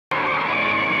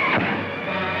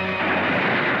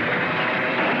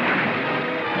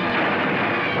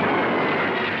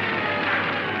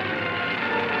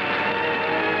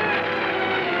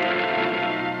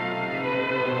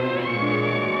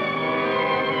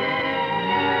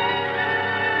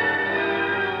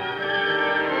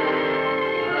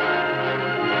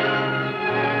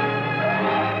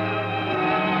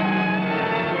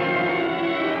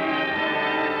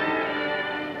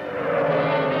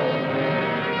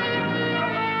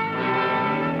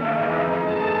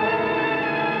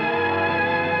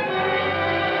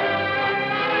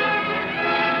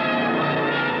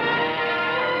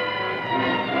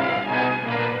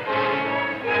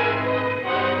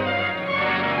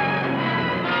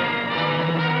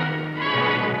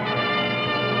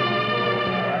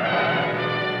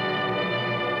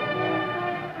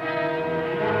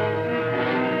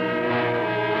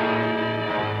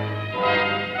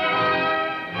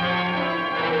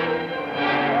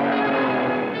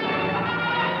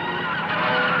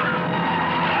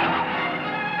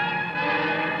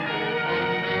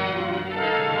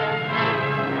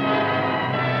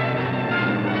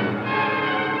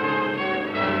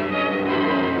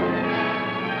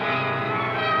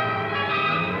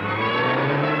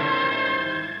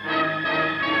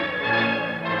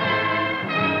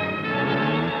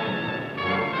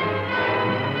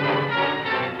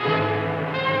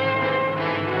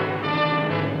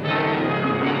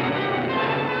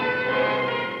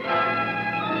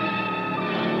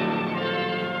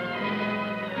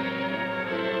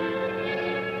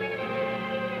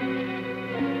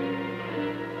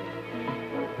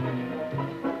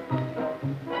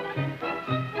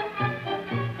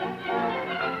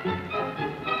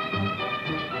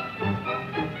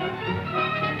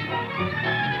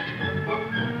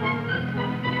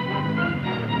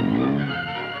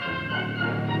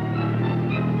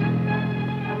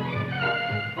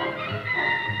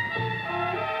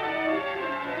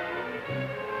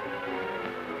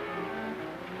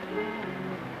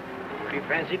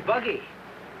fancy buggy.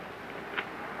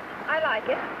 I like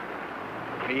it.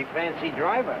 Pretty fancy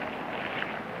driver.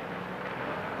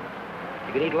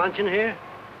 You can eat lunch in here?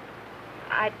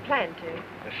 I'd planned to.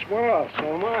 Swell,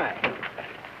 so am I.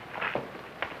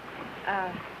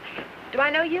 Do I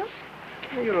know you?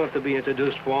 You don't have to be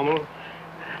introduced formal.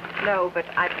 No, but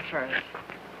I prefer it.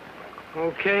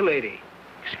 Okay, lady.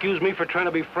 Excuse me for trying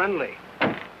to be friendly.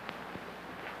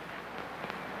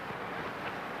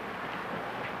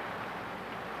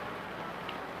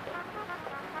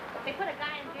 They put a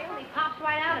guy in jail and he pops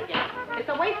right out again. It's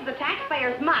a waste of the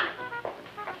taxpayers' money.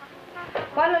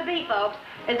 What'll it be, folks?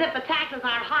 As if the taxes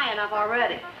aren't high enough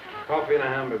already. Coffee and a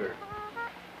hamburger.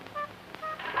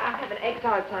 I'll have an egg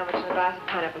salad sandwich and a glass of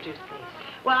pineapple juice, please.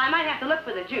 Well, I might have to look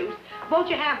for the juice. Won't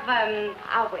you have,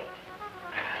 I'll wait.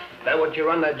 That what you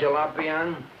run that jalopy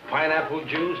on? Pineapple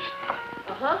juice?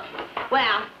 Uh-huh.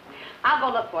 Well, I'll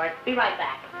go look for it. Be right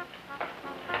back.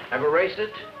 Ever raced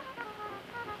it?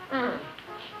 Mm.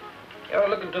 You ever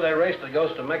look into that race that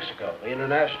goes to Mexico, the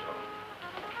International?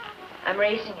 I'm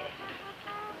racing it.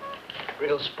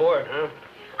 Real sport, huh?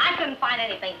 I couldn't find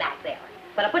anything back there.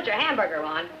 But I put your hamburger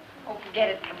on. Oh, forget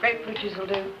it. Grapefruit juice will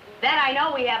do. That I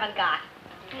know we haven't got.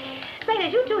 Say,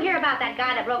 did you two hear about that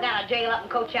guy that broke out of jail up in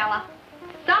Coachella?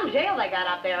 Some jail they got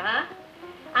up there, huh?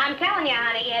 I'm telling you,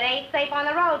 honey, it ain't safe on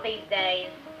the road these days.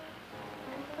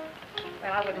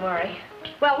 Well, I wouldn't worry.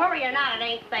 Well, worry or not, it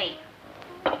ain't safe.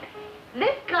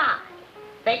 This guy,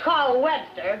 they call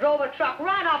Webster, drove a truck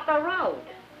right off the road.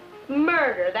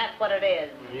 Murder, that's what it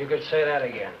is. You could say that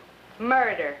again.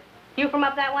 Murder. You from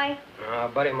up that way? A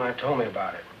buddy of mine told me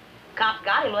about it. Cops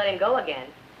got him, let him go again.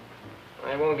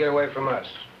 They won't get away from us.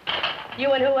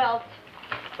 You and who else?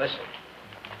 Listen,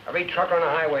 every trucker on the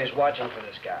highway is watching for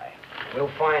this guy.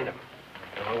 We'll find him.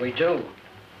 And when we do,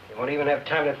 he won't even have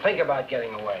time to think about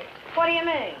getting away. What do you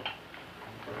mean?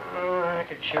 I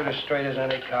could shoot as straight as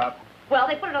any cop. Well,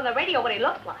 they put it on the radio what he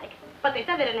looks like, but they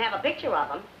said they didn't have a picture of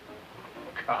him.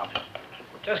 Cop.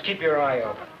 Just keep your eye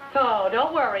open. Oh,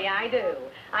 don't worry, I do.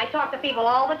 I talk to people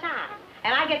all the time,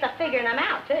 and I get to figuring them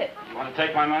out, too. You want to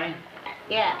take my money?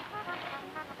 Yeah.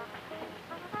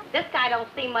 This guy don't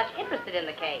seem much interested in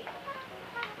the case.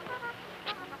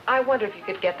 I wonder if you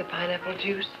could get the pineapple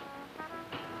juice.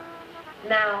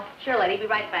 Now, sure, lady, be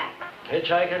right back.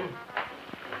 Hitchhiking?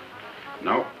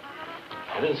 No.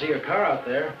 I didn't see your car out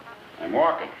there. I'm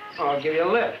walking. Oh, I'll give you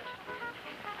a lift.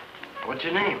 What's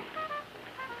your name?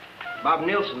 Bob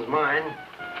Nielsen's mine.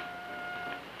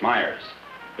 Myers.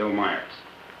 Bill Myers.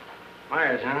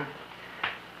 Myers, huh?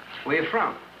 Where you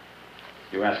from?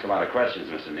 You ask a lot of questions,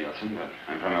 Mr. Nielsen, but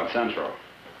I'm from El Centro.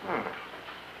 Oh.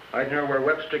 I'd know where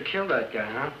Webster killed that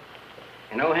guy, huh?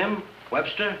 You know him?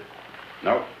 Webster?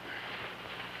 Nope.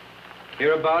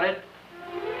 Hear about it?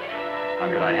 How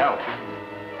could I help?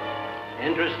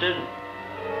 Interested?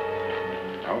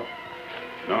 No.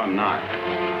 No, I'm not.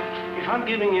 If I'm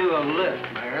giving you a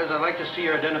lift, Myers, I'd like to see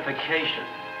your identification. I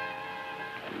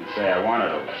didn't say I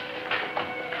wanted a lift.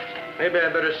 Maybe I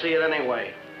better see it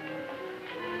anyway.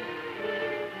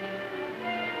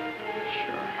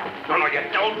 Sure. No, you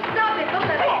don't. Stop it, don't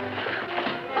let it.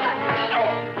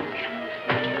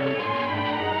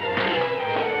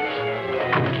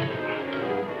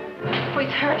 Oh,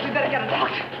 he's hurt. We better get a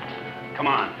doctor. Come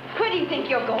on. Where do you think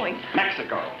you're going?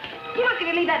 Mexico. You're not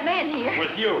going to leave that man here.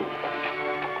 With you.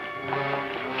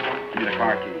 Give me the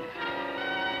car keys.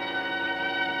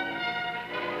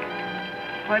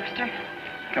 Webster?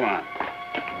 Come on.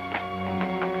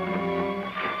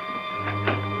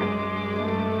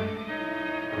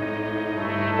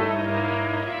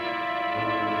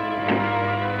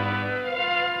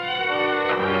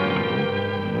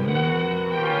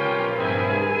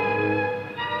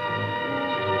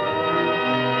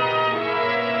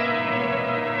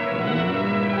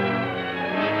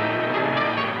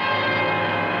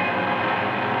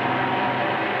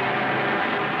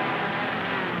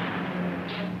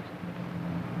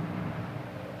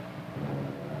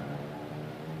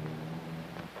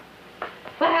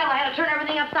 Turn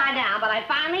everything upside down, but I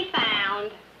finally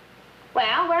found...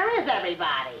 Well, where is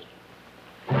everybody?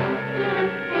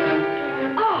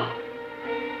 Oh!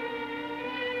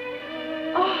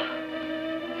 Oh!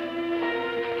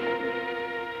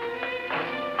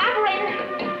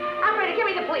 Operator, give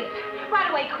me the police. Right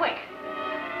away, quick.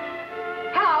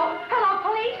 Hello? Hello,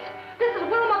 police? This is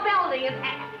Wilma Belding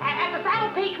at the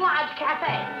Saddle Peak Lodge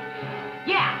Cafe.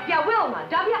 Yeah, Wilma.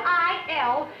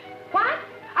 W-I-L... What?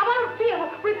 I want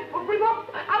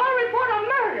to report a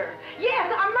murder.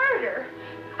 Yes, a murder.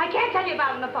 I can't tell you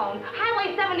about it on the phone.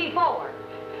 Highway 74.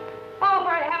 Oh,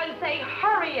 for heaven's sake,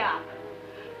 hurry up.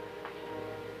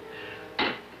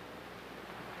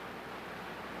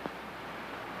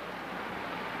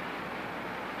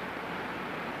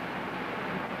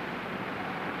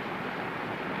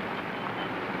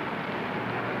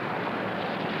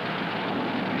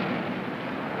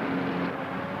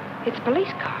 It's a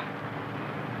police car.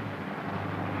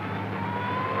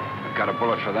 I've got a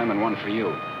bullet for them and one for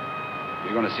you.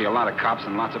 You're going to see a lot of cops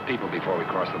and lots of people before we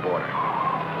cross the border.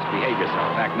 Just behave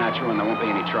yourself, act natural, and there won't be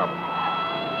any trouble.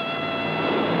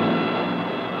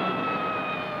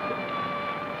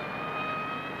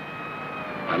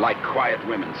 I like quiet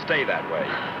women. Stay that way.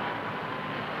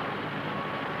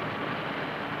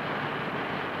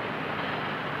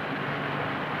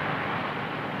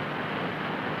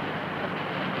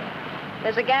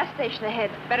 There's a gas station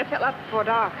ahead. Better fill up before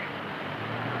dark.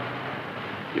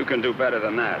 You can do better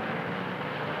than that.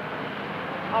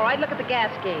 All right, look at the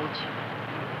gas gauge.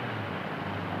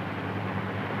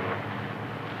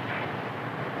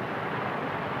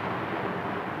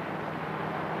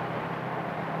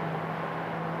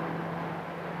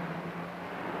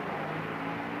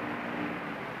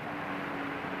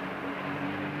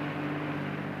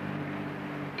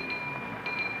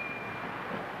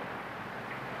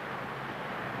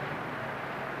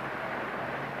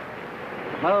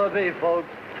 What'll it be, folks?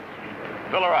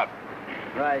 Fill her up.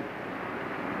 Right.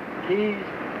 Keys?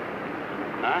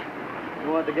 Huh? You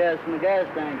want the gas from the gas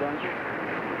tank, don't you?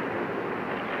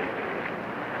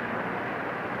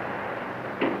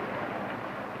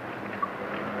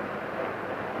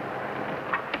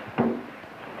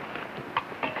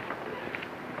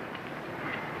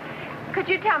 Could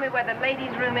you tell me where the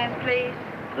ladies' room is, please?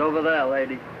 It's over there,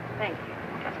 lady. Thank you.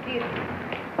 Excuse me.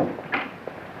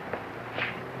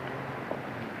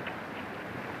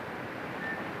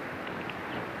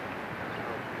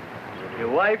 Your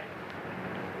wife?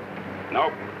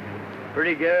 Nope.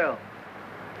 Pretty girl.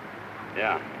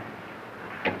 Yeah.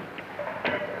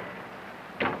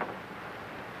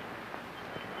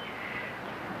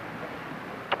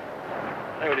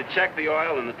 Hey, would you check the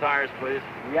oil and the tires, please?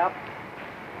 Yep.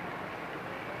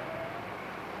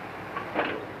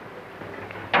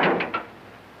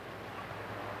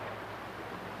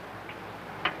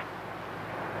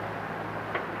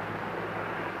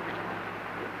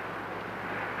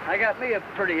 I got me a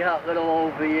pretty hot little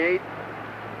old V8.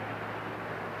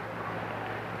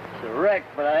 It's a wreck,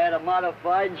 but I had her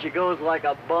modified and she goes like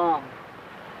a bomb.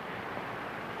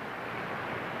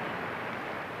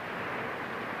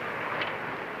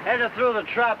 Had her through the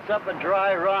traps up a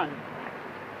dry run.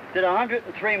 Did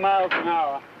 103 miles an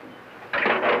hour.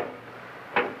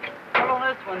 What'll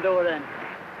this one do it in?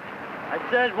 I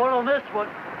said, what'll this one?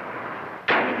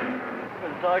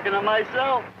 I'm talking to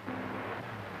myself.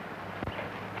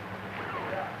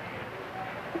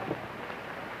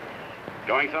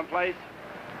 Going someplace?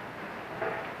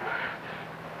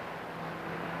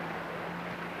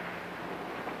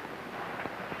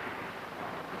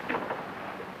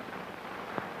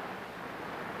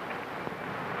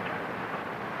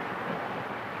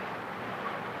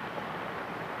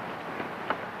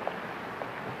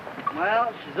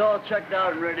 Well, she's all checked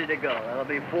out and ready to go. That'll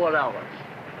be $4.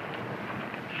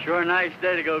 Sure nice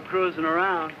day to go cruising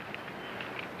around.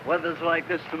 Weather's like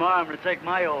this tomorrow, I'm gonna take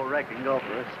my old wreck and go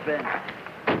for a spin.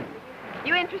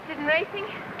 You interested in racing?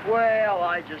 Well,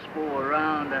 I just fool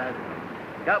around.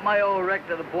 Got my old wreck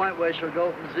to the point where she'll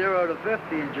go from 0 to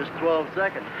 50 in just 12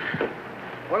 seconds.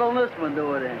 What'll this one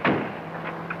do it in?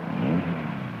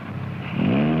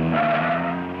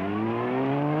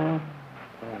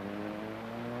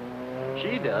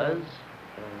 She does.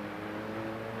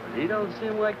 But he don't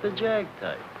seem like the jag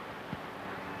type.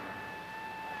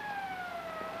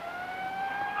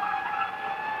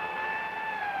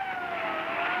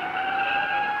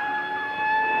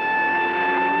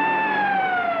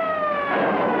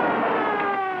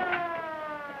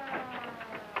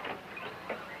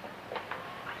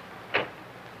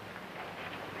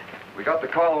 We got the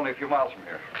call only a few miles from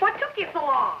here. What took you so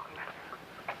long?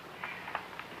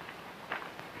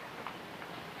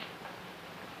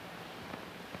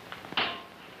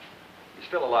 He's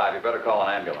still alive. You better call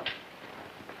an ambulance.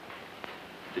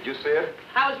 Did you see it?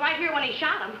 I was right here when he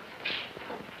shot him.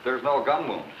 There's no gun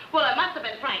wound. Well, it must have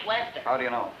been Frank Webster. How do you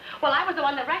know? Well, I was the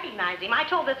one that recognized him. I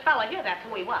told this fella here that's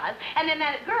who he was. And then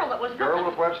that girl that was... Girl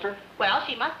with Webster? Well,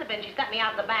 she must have been. She sent me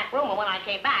out of the back room, and when I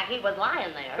came back, he was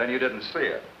lying there. Then you didn't see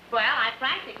it. Well, I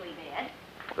practically did.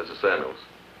 Mrs. Samuels,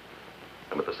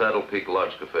 I'm at the Saddle Peak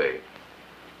Lodge Cafe.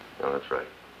 Oh, that's right.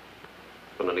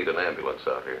 Gonna need an ambulance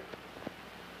out here.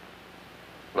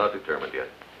 Not determined yet.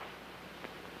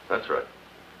 That's right.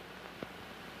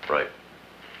 Right.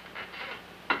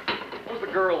 What was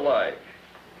the girl like?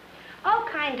 Oh,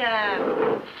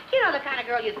 kinda... You know, the kind of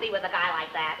girl you see with a guy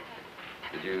like that.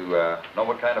 Did you know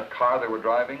what kind of car they were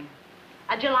driving?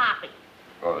 A jalopy.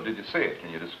 Or did you see it? Can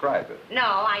you describe it? No,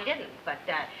 I didn't, but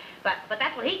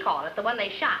that's what he called it, the one they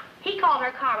shot. He called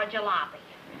her car a jalopy.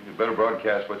 You better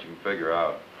broadcast what you can figure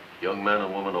out. Young man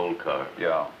and woman, old car.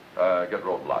 Yeah. Get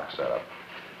roadblocks set up.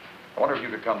 I wonder if you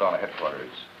could come down to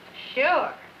headquarters.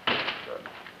 Sure. Good.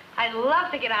 I'd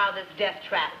love to get out of this death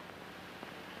trap.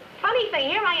 Funny thing,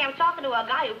 here I am talking to a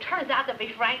guy who turns out to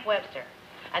be Frank Webster.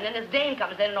 And then this dame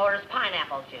comes in and orders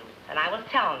pineapple juice. And I was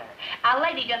telling her, a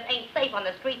lady just ain't safe on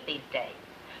the street these days.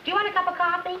 Do you want a cup of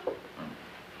coffee?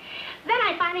 Then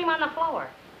I find him on the floor.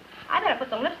 I better put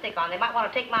some lipstick on. They might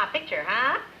want to take my picture,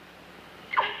 huh?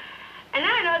 And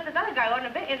then I noticed this other guy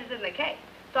wasn't a bit interested in the case.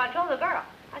 So I told the girl.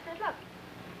 I said, look.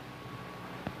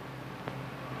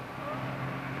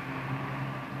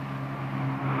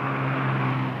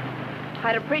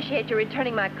 I'd appreciate you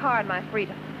returning my car and my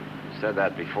freedom. Said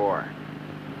that before.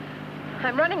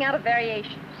 I'm running out of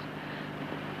variations.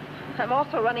 I'm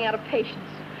also running out of patience.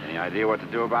 Any idea what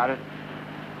to do about it?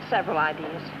 Several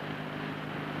ideas.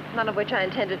 None of which I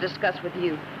intend to discuss with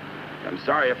you. I'm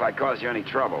sorry if I caused you any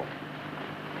trouble.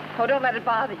 Oh, don't let it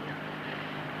bother you.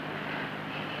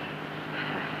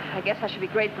 I guess I should be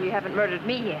grateful you haven't murdered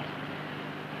me yet.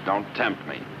 Don't tempt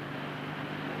me.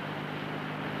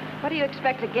 What do you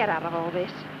expect to get out of all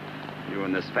this? You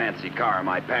and this fancy car are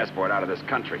my passport out of this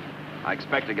country. I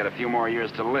expect to get a few more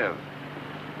years to live.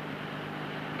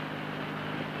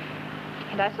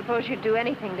 And I suppose you'd do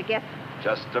anything to get them.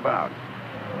 Just about.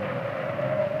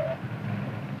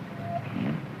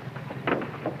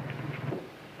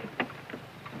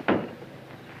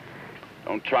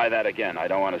 Don't try that again. I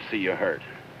don't want to see you hurt.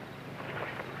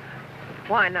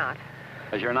 Why not?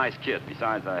 Because you're a nice kid.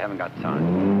 Besides, I haven't got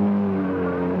time.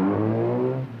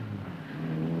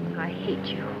 I hate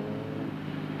you.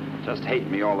 Just hate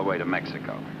me all the way to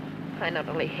Mexico. I not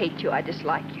only hate you, I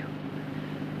dislike you.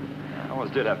 I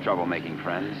always did have trouble making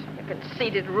friends. You're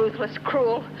conceited, ruthless,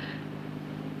 cruel.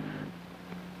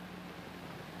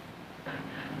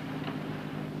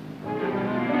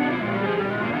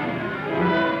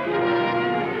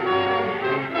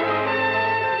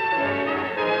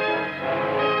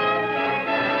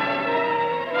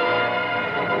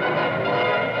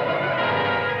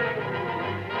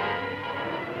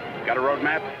 Got a road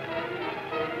map?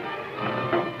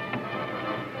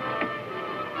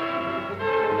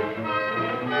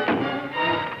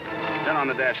 Turn on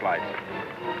the dash lights.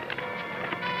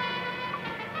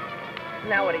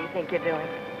 Now what do you think you're doing?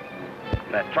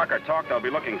 That trucker talked, they'll be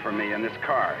looking for me in this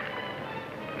car.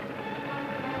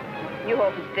 You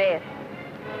hope he's dead,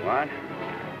 What?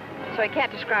 so he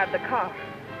can't describe the car.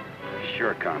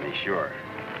 Sure, Connie, sure.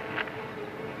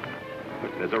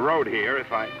 Look, there's a road here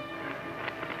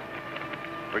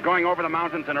We're going over the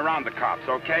mountains and around the cops,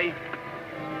 okay?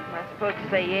 Am I supposed to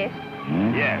say yes?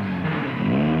 Yes.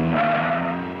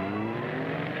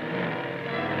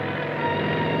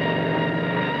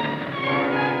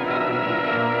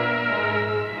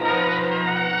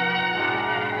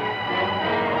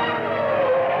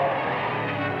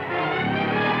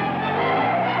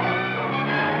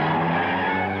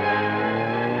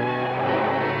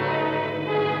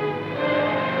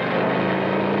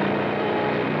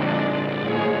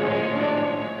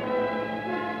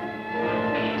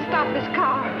 Stop this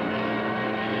car.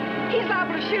 He's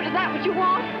liable to shoot. Is that what you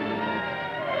want?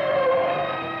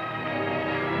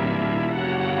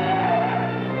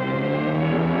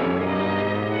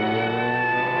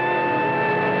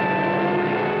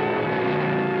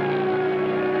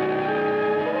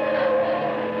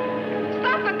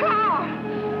 Stop the car!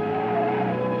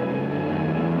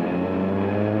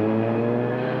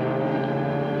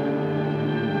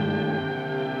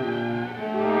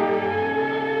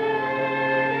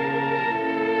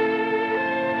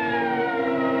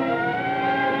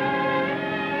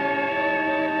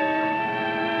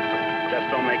 Just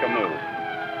don't make a move.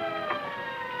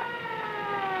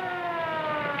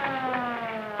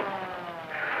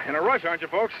 In a rush, aren't you,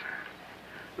 folks?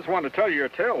 Just wanted to tell you your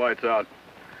tail light's out.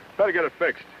 Better get it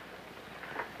fixed.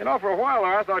 You know, for a while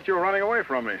there, I thought you were running away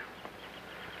from me.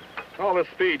 All this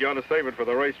speed, you ought to save it for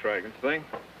the racetrack and thing.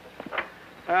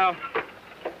 Now,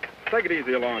 take it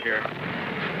easy along here.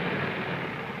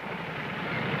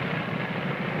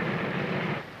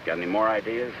 Got any more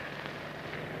ideas?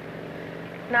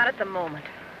 Not at the moment.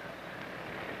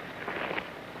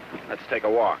 Let's take a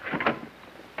walk.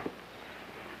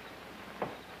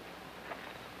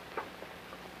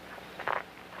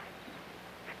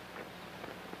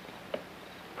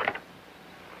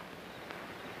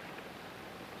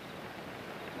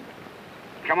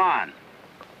 Come on.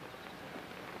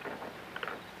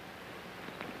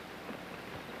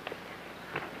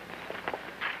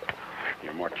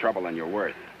 You're more trouble than you're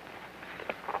worth.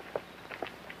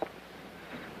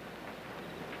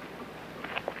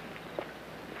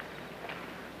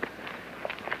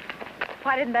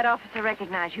 Why didn't that officer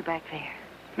recognize you back there?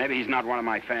 Maybe he's not one of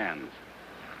my fans.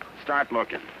 Start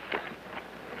looking.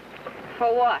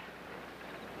 For what?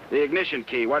 The ignition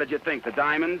key, what did you think? The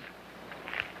diamonds?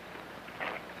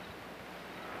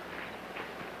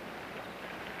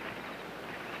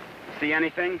 See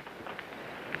anything?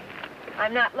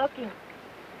 I'm not looking.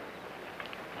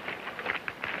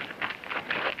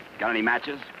 Got any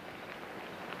matches?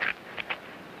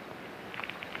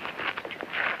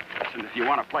 Listen, if you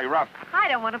want to play rough... I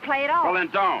don't want to play at all. Well, then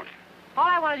don't. All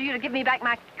I wanted you to give me back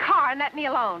my car and let me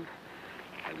alone.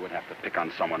 I would have to pick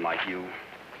on someone like you.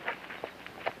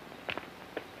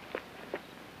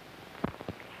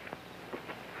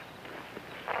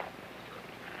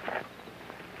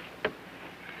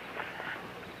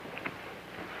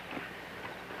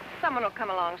 Someone will come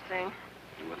along soon.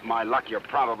 With my luck, you're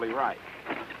probably right.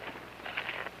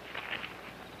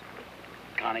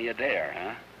 Connie, you dare,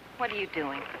 huh? What are you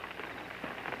doing?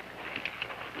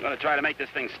 I'm going to try to make this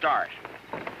thing start.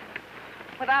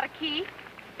 Without a key?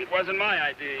 It wasn't my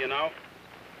idea, you know.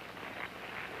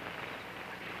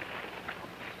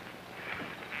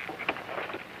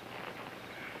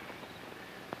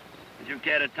 Would you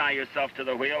care to tie yourself to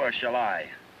the wheel, or shall I?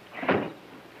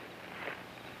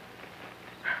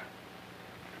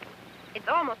 It's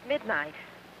almost midnight.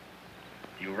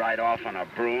 You ride off on a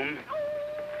broom?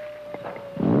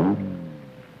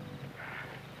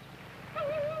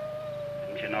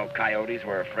 Didn't you know coyotes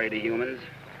were afraid of humans?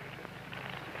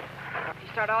 You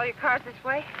start all your cars this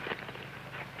way?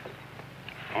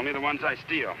 Only the ones I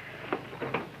steal.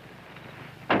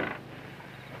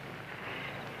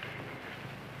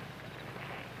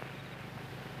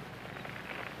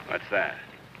 What's that?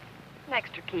 An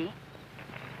extra key.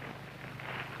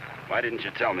 Why didn't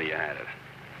you tell me you had it?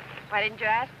 Why didn't you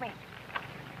ask me?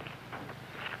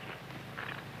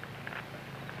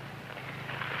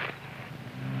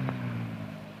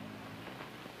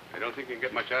 I don't think you can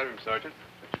get much out of him, Sergeant,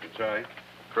 but you can try.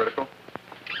 Critical?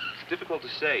 It's difficult to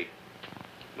say.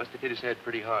 Must have hit his head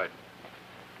pretty hard.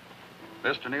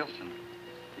 Mr. Nielsen,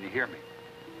 can you hear me?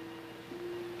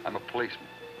 I'm a policeman.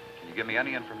 Can you give me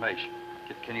any information?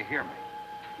 Can you hear me?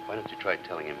 Why don't you try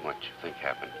telling him what you think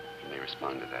happened? He may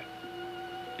respond to that.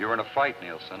 You were in a fight,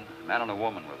 Nielsen. A man and a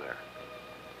woman were there.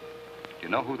 Do you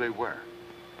know who they were?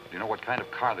 Do you know what kind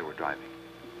of car they were driving?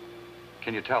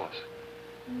 Can you tell us?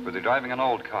 Were they driving an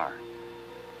old car?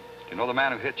 Do you know the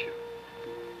man who hit you?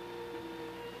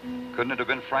 Couldn't it have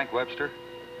been Frank Webster?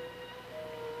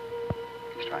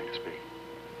 He's trying to speak.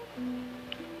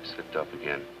 He slipped up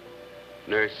again.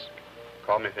 Nurse,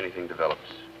 call me if anything develops.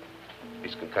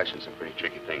 These concussions are pretty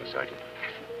tricky things, Sergeant.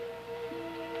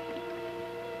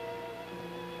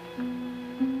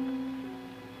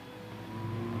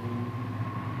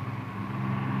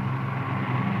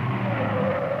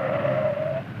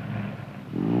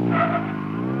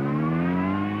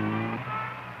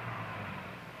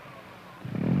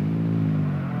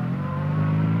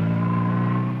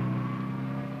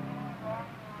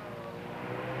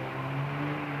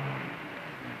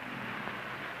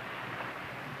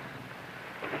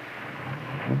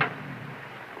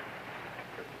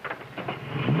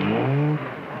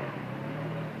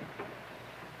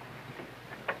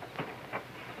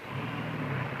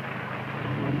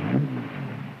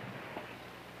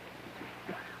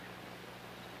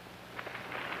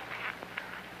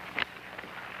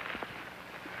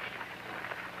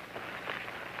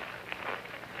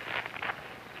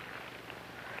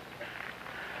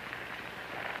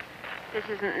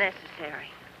 This isn't necessary.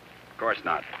 Of course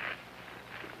not.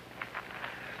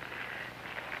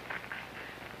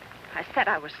 I said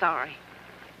I was sorry.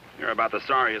 You're about the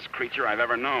sorriest creature I've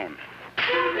ever known.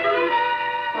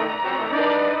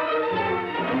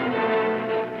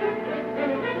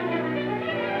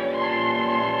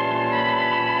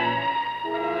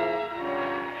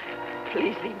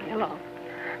 Please leave me alone.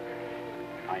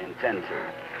 I intend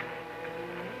to.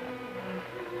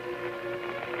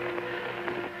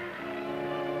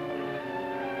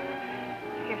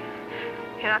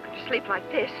 You're not going to sleep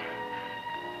like this.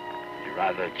 You'd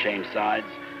rather change sides?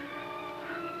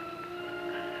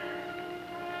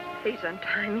 Please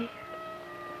untie me.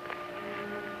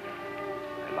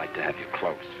 I'd like to have you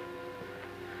close.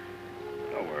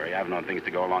 Don't worry, I've known things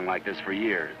to go along like this for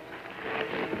years.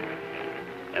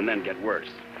 And then get worse.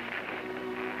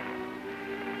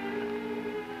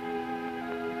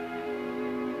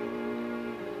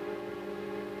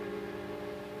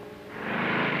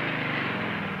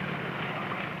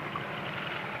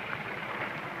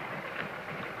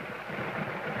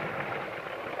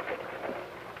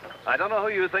 I don't know who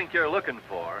you think you're looking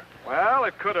for. Well,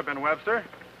 it could have been Webster.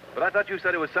 But I thought you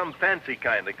said it was some fancy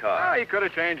kind of car. Ah, he could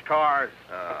have changed cars.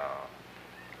 Oh.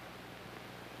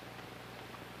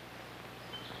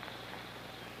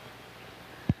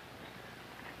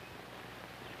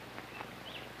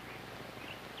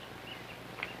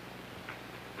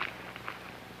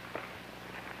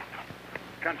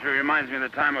 Country reminds me of the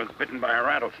time I was bitten by a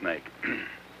rattlesnake.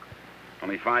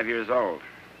 Only 5 years old.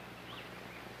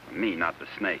 Me, not the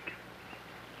snake.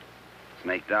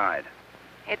 Snake died.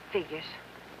 It figures.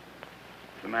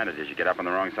 What's the matter? Did you get up on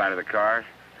the wrong side of the car?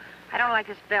 I don't like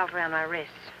this belt around my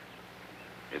wrists.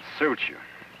 It suits you.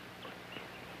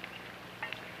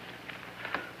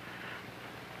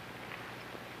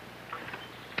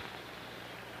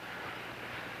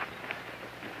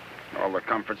 All the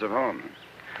comforts of home.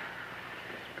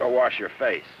 Go wash your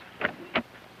face.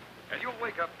 And you'll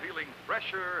wake up feeling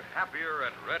fresher, happier,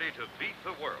 and ready to beat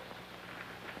the world.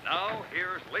 Now,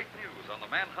 here's late news on the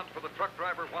manhunt for the truck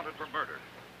driver wanted for murder.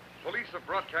 Police have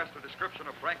broadcast a description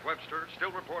of Frank Webster, still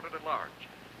reported at large.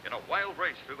 In a wild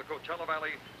race through the Coachella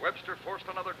Valley, Webster forced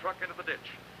another truck into the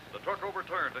ditch. The truck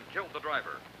overturned and killed the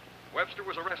driver. Webster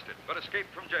was arrested, but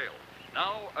escaped from jail.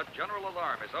 Now, a general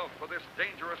alarm is out for this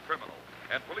dangerous criminal,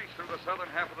 and police through the southern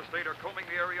half of the state are combing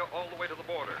the area all the way to the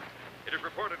border. It is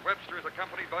reported Webster is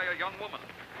accompanied by a young woman,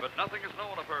 but nothing is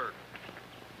known of her.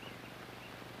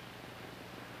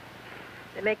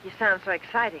 They make you sound so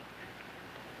exciting.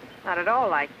 Not at all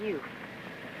like you.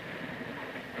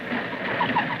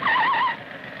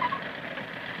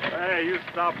 Hey, you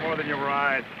stop more than you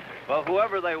ride. Well,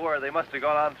 whoever they were, they must have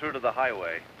gone on through to the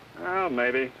highway. Well,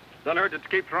 maybe. Doesn't hurt to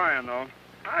keep trying, though.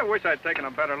 I wish I'd taken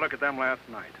a better look at them last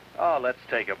night. Oh, let's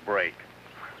take a break.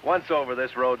 Once over,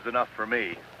 this road's enough for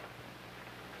me.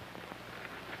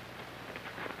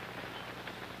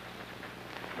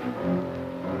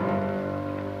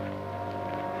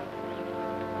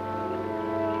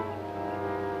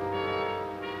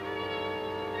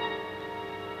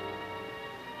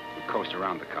 Coast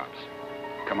around the cops.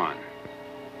 Come on.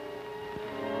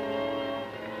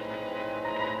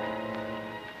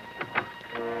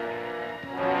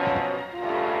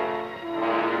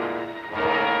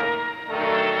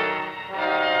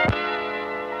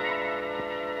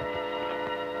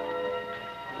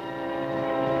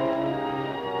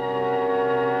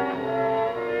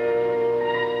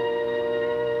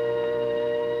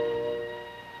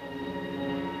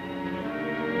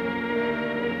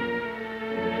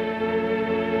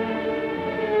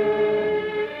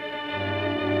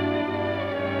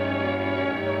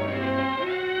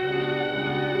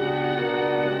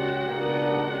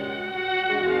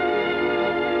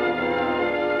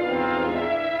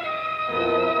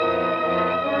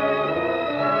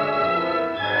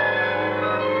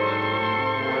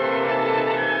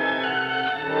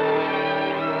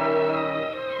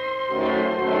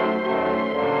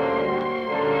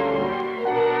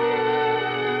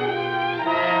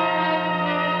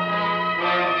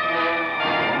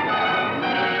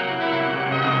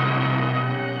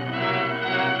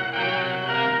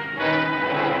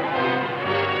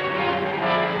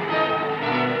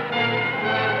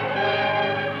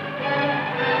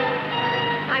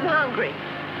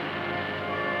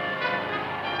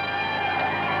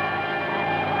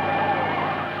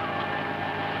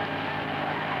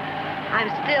 I'm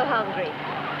still hungry.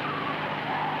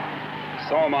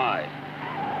 So am I.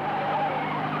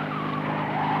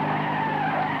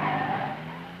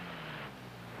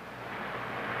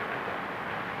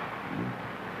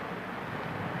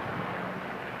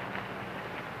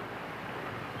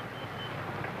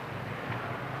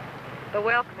 The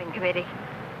welcoming committee.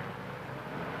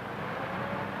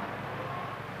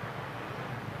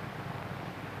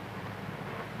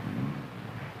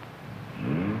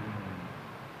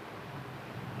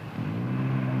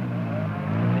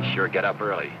 They sure get up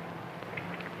early.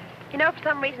 You know, for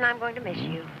some reason, I'm going to miss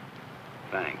you.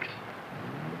 Thanks.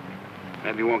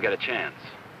 Maybe you won't get a chance.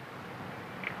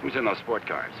 Who's in those sport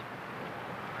cars?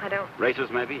 I don't Racers,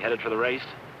 maybe? Headed for the race?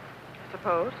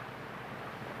 suppose.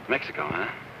 Mexico, huh?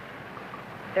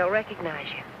 They'll recognize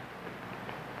you.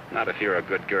 Not if you're a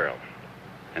good girl.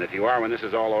 And if you are, when this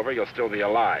is all over, you'll still be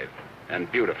alive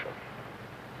and beautiful.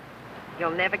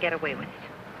 You'll never get away with it.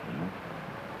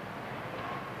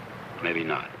 Maybe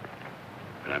not.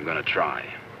 But I'm gonna try.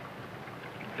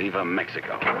 Viva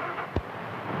Mexico.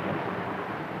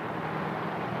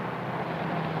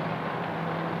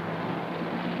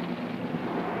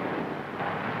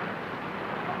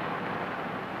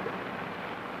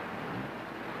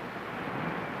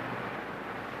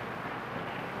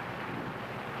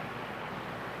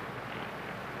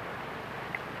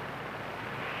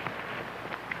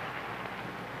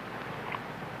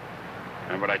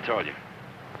 Remember what I told you?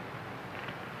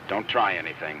 Don't try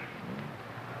anything.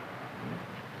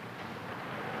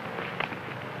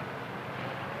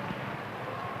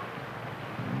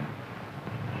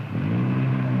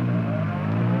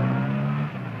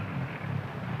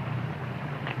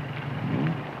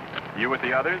 You with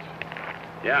the others?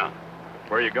 Yeah,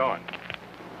 Where are you going?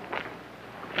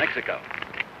 Mexico.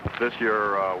 Is this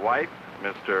your wife,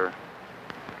 Mr.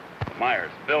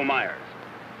 Myers, Bill Myers.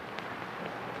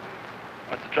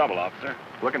 What's the trouble, officer?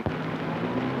 Looking?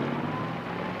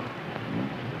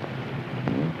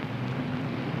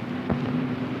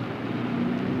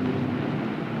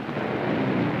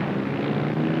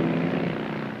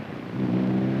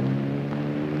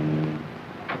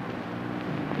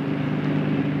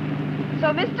 So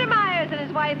Mr. Myers and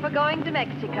his wife are going to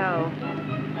Mexico.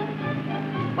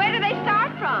 Where do they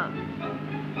start from?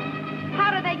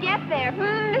 How do they get there?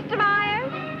 Mr.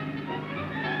 Myers?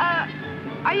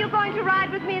 Are you going to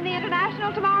ride with me in the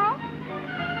International tomorrow?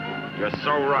 You're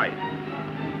so right.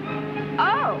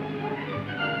 Oh.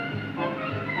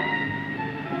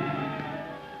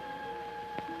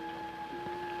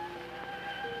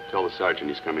 Tell the sergeant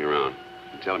he's coming around.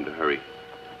 And tell him to hurry.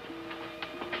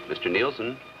 Mr.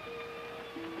 Nielsen?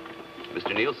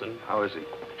 Mr. Nielsen? How is he?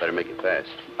 Better make it fast.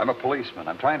 I'm a policeman.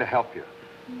 I'm trying to help you.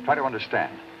 Try to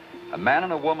understand. A man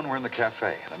and a woman were in the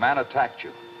cafe. The man attacked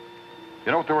you.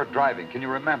 You know what they were driving? Can you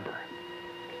remember?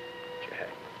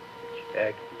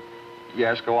 Jag.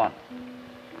 Yes, go on.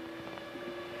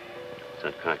 He's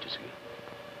unconscious again.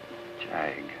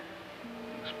 Jag.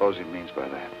 I suppose he means by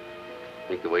that.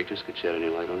 Think the waitress could shed any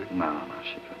light on it? No,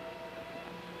 she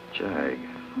couldn't.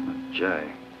 Jag.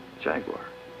 Jaguar.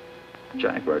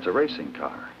 Jaguar, it's a racing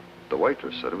car. The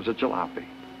waitress said it was a jalopy.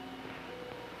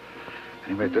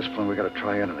 Anyway, at this point, we got to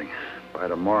try anything. By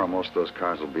tomorrow, most of those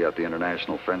cars will be at the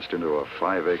International, fenced into a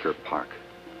 5-acre park.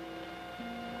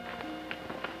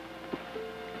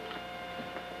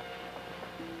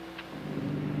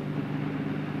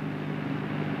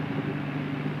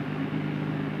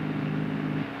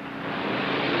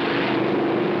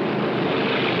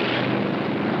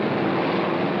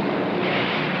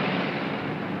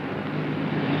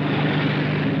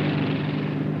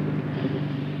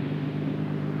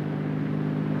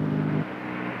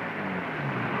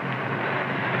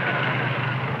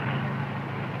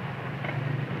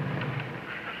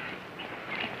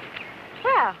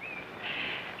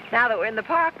 Now that we're in the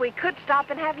park, we could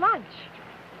stop and have lunch.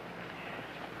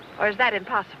 Or is that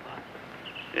impossible?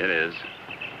 It is.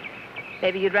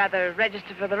 Maybe you'd rather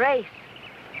register for the race.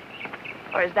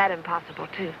 Or is that impossible,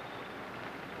 too?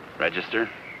 Register?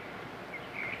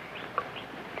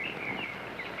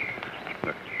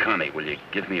 Look, Connie, will you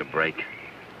give me a break?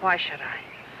 Why should I?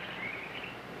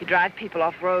 You drive people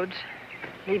off roads,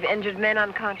 leave injured men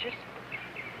unconscious.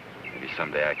 Maybe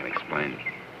someday I can explain.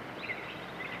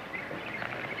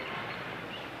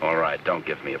 All right, don't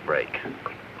give me a break.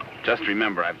 Just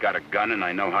remember, I've got a gun and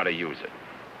I know how to use it.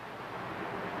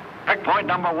 Checkpoint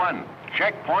number 1.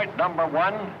 Checkpoint number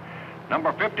 1.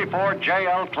 Number 54,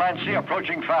 J.L. Clancy,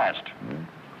 approaching fast.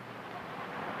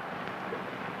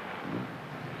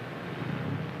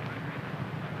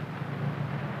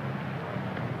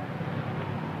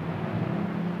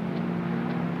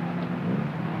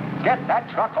 Get that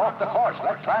truck off the course.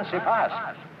 Let Clancy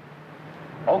pass.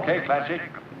 Okay, Clancy.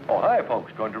 Oh, hi,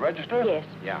 folks. Going to register? Yes.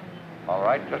 Yeah. All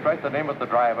right, just write the name of the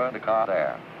driver and the car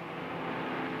there.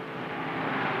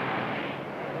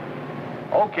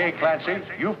 Okay, Clancy,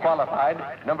 you've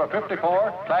qualified. Number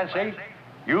 54, Clancy,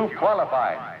 you've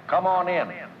qualified. Come on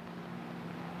in.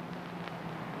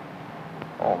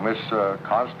 Oh, Miss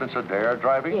Constance Adair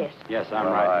driving? Yes. Yes, I'm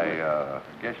Well, right. I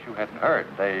guess you hadn't heard.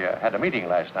 They had a meeting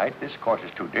last night. This course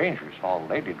is too dangerous. All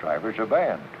lady drivers are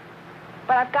banned.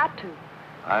 But I've got to.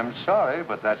 I'm sorry,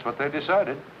 but that's what they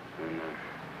decided.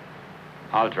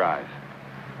 I'll drive.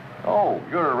 Oh,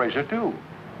 you're a racer, too.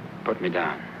 Put me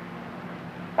down.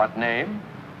 What name?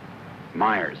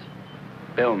 Myers.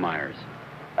 Bill Myers.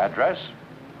 Address?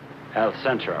 El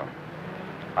Centro.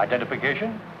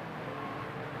 Identification?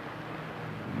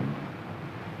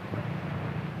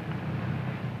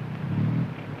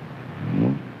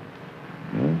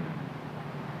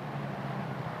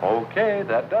 Okay,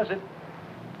 that does it.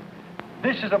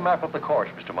 This is a map of the course,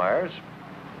 Mr. Myers.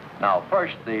 Now,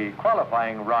 first, the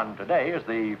qualifying run today is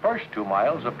the first 2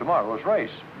 miles of tomorrow's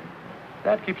race.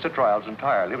 That keeps the trials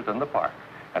entirely within the park,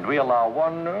 and we allow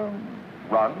one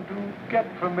run to get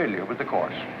familiar with the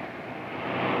course.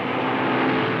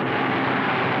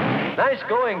 Nice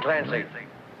going, Clancy.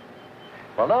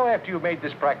 Well, now, after you've made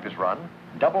this practice run,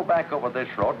 double back over this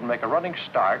road and make a running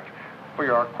start for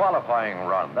your qualifying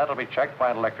run. That'll be checked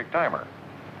by an electric timer.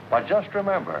 But just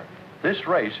remember, This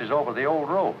race is over the old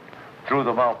road, through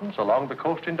the mountains, along the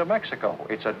coast into Mexico.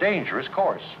 It's a dangerous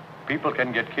course. People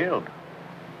can get killed.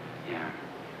 Yeah.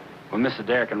 Well, Miss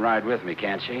Adair can ride with me,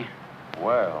 can't she?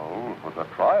 Well, for the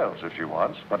trials if she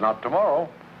wants, but not tomorrow.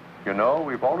 You know,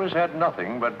 we've always had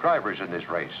nothing but drivers in this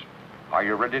race. Are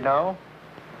you ready now?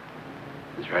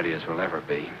 As ready as we'll ever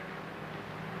be.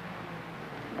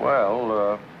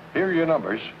 Well, here are your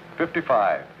numbers.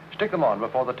 55. Stick them on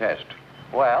before the test.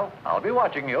 Well, I'll be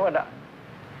watching you and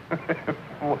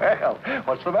Well,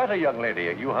 what's the matter, young lady?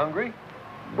 Are you hungry?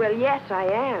 Well, yes, I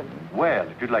am. Well,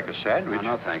 if you'd like a sandwich...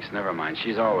 No, thanks. Never mind.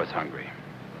 She's always hungry.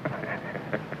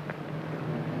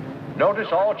 Notice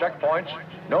all checkpoints.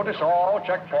 Notice all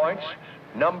checkpoints.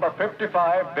 Number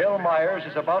 55, Bill Myers,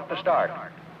 is about to start.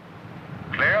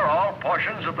 Clear all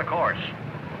portions of the course.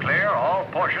 Clear all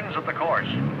portions of the course.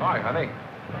 Hi, honey.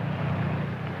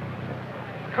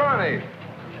 Connie!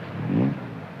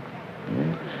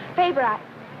 Favor,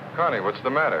 Connie, what's the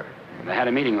matter? They had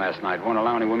a meeting last night. Won't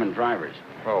allow any women drivers.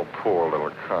 Oh, poor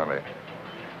little Connie.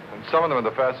 And some of them are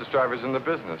the fastest drivers in the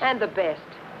business. And the best.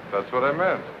 That's what I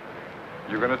meant.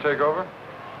 You gonna take over?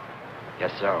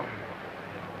 Guess so.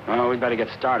 Well, we'd better get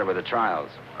started with the trials.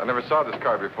 I never saw this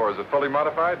car before. Is it fully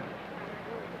modified?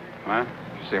 What?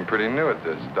 You seem pretty new at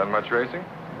this. Done much racing?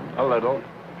 A little.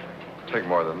 Take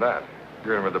more than that.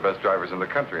 You're in with the best drivers in the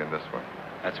country in this one.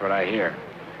 That's what I hear.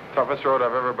 Toughest road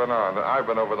I've ever been on. I've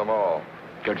been over them all.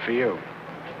 Good for you.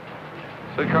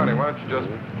 Say, Connie, why don't you just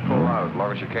pull out as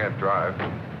long as you can't drive?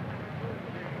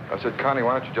 I said, Connie,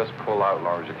 why don't you just pull out as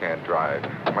long as you can't drive?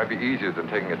 It might be easier than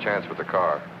taking a chance with the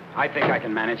car. I think I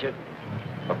can manage it.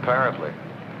 Apparently.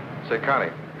 Say,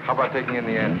 Connie, how about taking in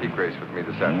the antique race with me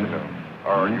this afternoon?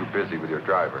 Or are you busy with your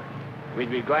driver? We'd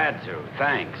be glad to.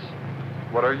 Thanks.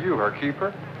 What are you, her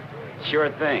keeper? Sure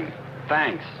thing.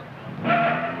 Thanks.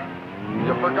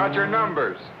 You forgot your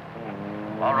numbers.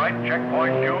 All right,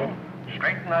 checkpoint 2.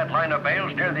 Straighten that line of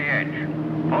bales near the edge.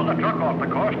 Pull the truck off the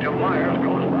course till Myers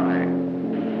goes by.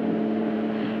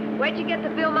 Where'd you get the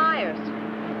Bill Myers?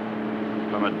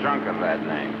 From a drunk of that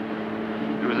name.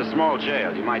 It was a small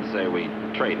jail. You might say we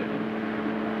traded.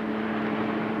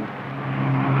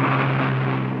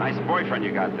 Nice boyfriend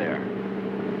you got there.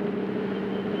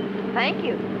 Thank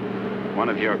you. One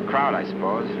of your crowd, I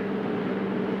suppose.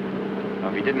 Well,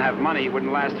 if he didn't have money, he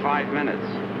wouldn't last 5 minutes.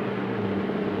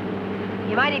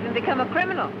 You might even become a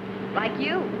criminal, like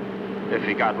you. If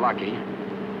he got lucky.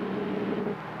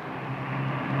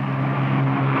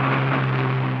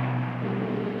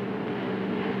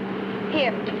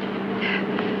 Here.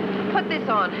 Put this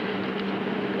on.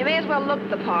 You may as well look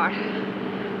the part.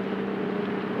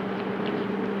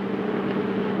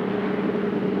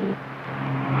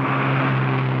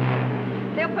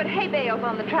 They'll put hay bales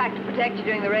on the track to protect you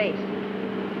during the race.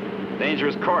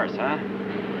 Dangerous course, huh?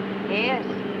 Yes.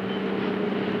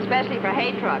 Especially for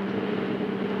hay trucks.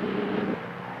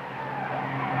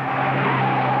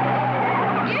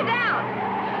 Gear down.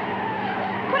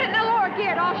 Put it in the lower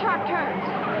gear at all sharp turns.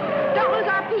 Don't lose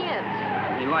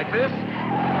RPMs. You like this?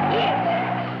 Yes.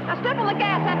 Now step on the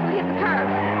gas after we hit the curve.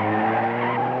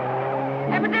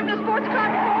 Ever driven a sports car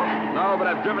before? No, but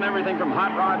I've driven everything from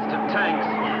hot rods to tanks.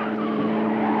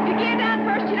 If you gear down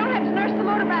first, you don't have to nurse the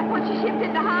motor back once you shift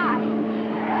into high.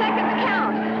 Seconds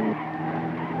count.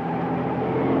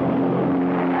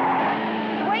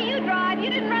 The way you drive, you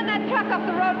didn't run that truck off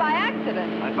the road by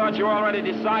accident. I thought you already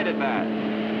decided that.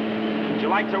 Would you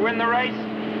like to win the race?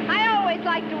 I always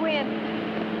like to win.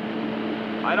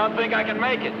 I don't think I can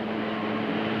make it.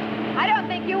 I don't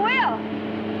think you will.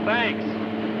 Thanks.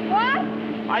 What?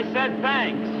 I said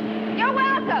thanks. You're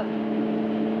welcome.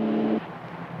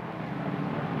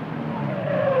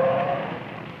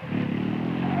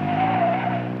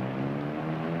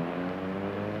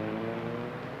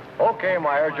 Okay,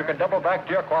 Myers, you can double back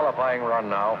to your qualifying run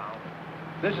now.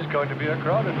 This is going to be a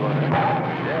crowded one, eh?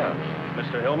 Yeah.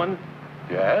 Mr. Hillman?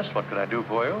 Yes, what can I do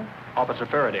for you? Officer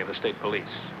Faraday of the State Police.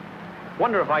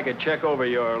 Wonder if I could check over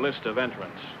your list of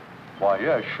entrants. Why,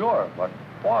 yeah, sure, but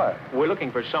why? We're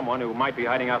looking for someone who might be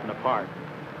hiding out in the park.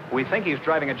 We think he's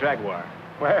driving a Jaguar.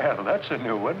 Well, that's a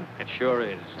new one. It sure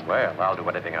is. Well, I'll do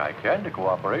anything I can to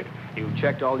cooperate. You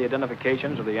checked all the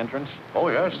identifications of the entrants? Oh,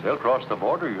 yes, they'll cross the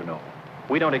border, you know.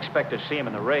 We don't expect to see him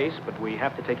in the race, but we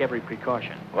have to take every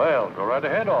precaution. Well, go right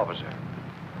ahead, officer.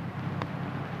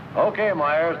 Okay,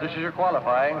 Myers, this is your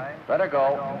qualifying. Better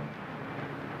go.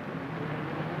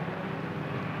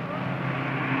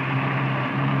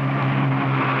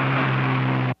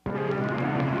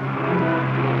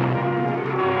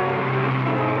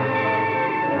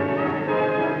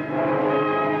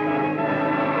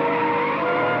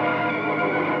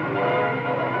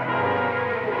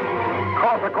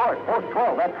 course. Post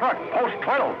 12, that truck. Post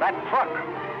 12, that truck.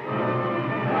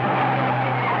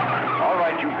 All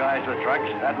right, you guys with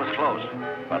trucks, that was close.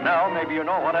 But now maybe you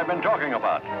know what I've been talking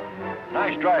about.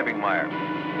 Nice driving, Meyer.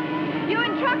 You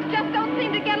and trucks just don't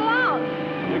seem to get along.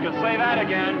 You can say that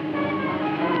again.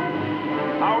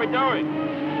 How are we doing?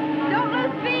 Don't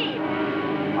lose speed.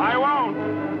 I won't.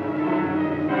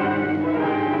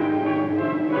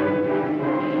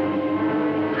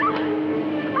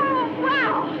 Oh,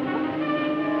 wow.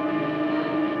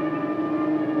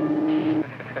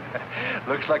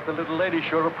 Looks like the little lady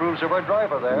sure approves of her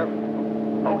driver there.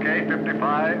 Okay,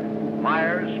 55.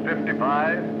 Myers,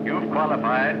 55. You've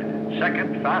qualified.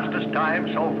 Second fastest time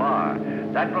so far.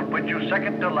 That will put you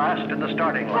second to last in the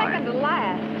starting line. Second to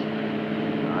last.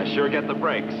 I sure get the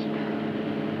breaks.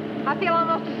 I feel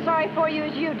almost as sorry for you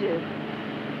as you do.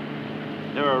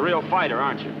 You're a real fighter,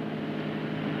 aren't you?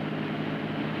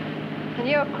 And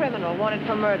you're a criminal wanted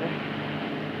for murder.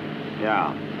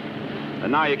 Yeah.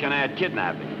 And now you can add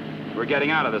kidnapping. We're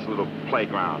getting out of this little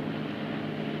playground.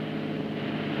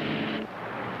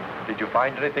 Did you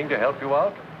find anything to help you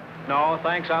out? No,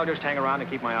 thanks. I'll just hang around and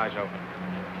keep my eyes open.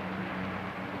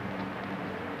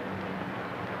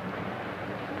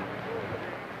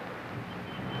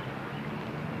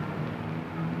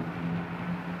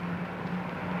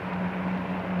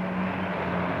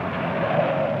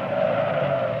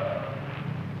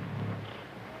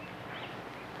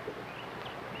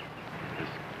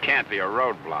 Can't be a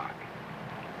roadblock.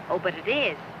 Oh, but it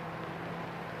is.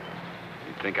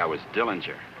 You'd think I was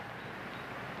Dillinger.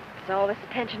 Does all this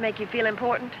attention make you feel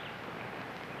important?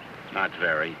 Not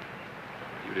very.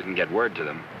 You didn't get word to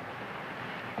them.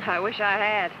 I wish I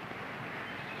had.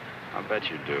 I'll bet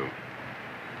you do.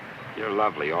 You're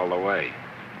lovely all the way.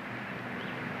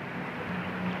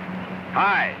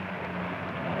 Hi.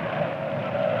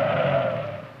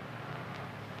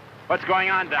 What's going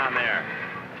on down there?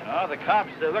 Oh, the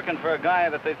cops, they're looking for a guy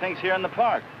that they think's here in the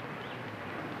park.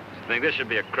 Think this should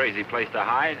be a crazy place to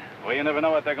hide? Well, you never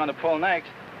know what they're going to pull next.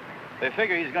 They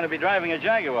figure he's going to be driving a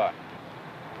Jaguar.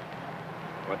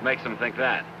 What makes them think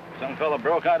that? Some fellow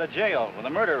broke out of jail with a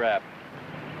murder rap.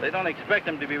 They don't expect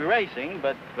him to be racing,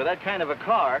 but for that kind of a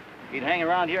car, he'd hang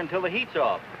around here until the heat's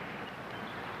off.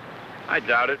 I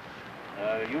doubt it.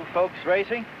 You folks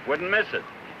racing? Wouldn't miss it.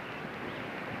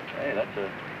 Hey, that's a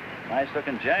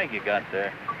nice-looking Jag you got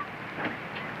there.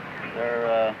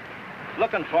 They're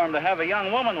looking for him to have a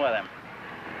young woman with him.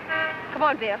 Come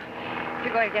on, Bill. If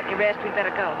you're going to get any rest, we'd better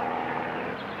go.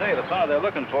 Say, the fellow they're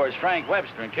looking for is Frank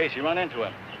Webster, in case you run into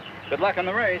him. Good luck on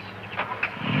the race.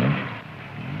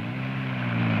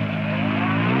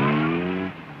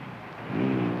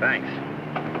 Thanks.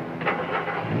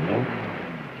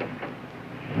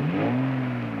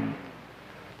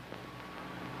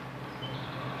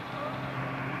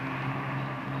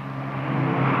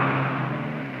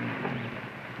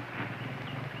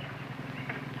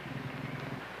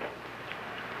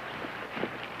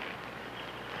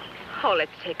 Oh,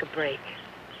 let's take a break.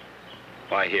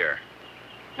 Why here?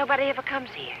 Nobody ever comes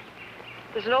here.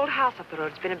 There's an old house up the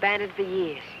road. It's been abandoned for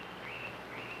years.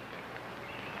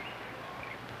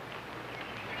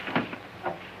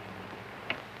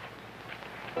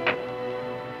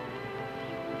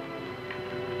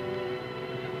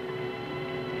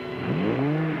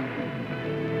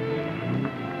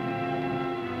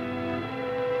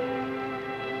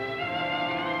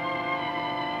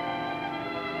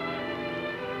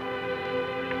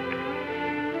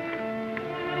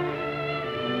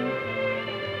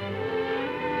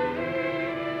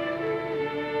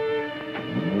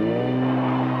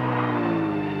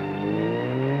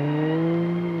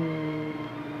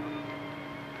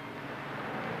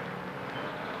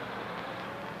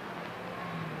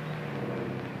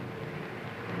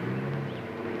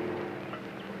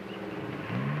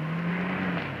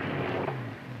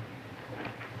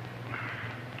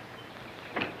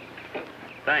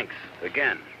 Thanks,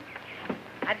 again.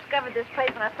 I discovered this place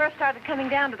when I first started coming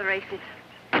down to the races.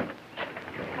 I've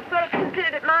sort of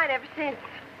considered it mine ever since.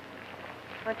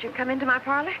 Won't you come into my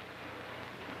parlor?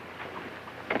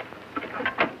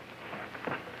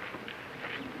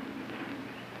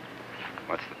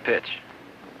 What's the pitch?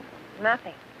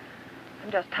 Nothing.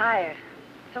 I'm just tired.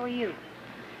 So are you.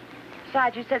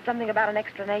 Besides, you said something about an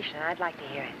explanation. I'd like to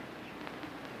hear it.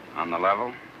 On the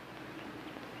level?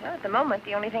 Well, at the moment,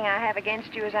 the only thing I have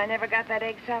against you is I never got that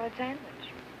egg salad sandwich.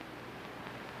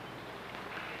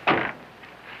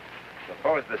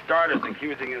 Suppose the starter's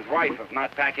accusing his wife of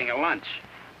not packing a lunch.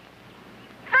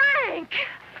 Frank!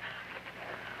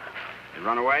 You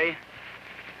run away?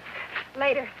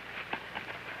 Later.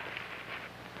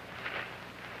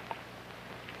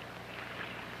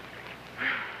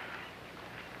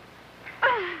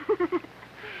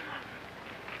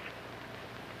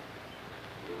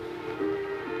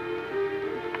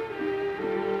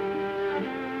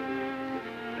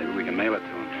 mail it to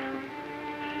him.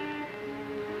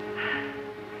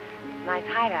 Nice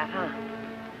hideout, huh?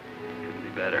 Couldn't be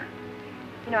better.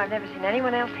 You know, I've never seen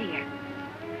anyone else here.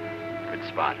 Good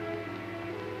spot.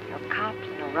 No cops,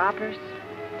 no robbers,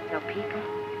 no people.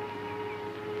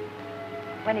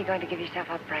 When are you going to give yourself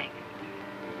up, Frank?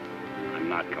 I'm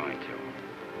not going to.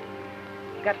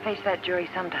 You got to face that jury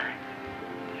sometime.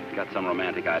 If you've got some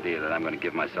romantic idea that I'm going to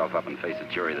give myself up and face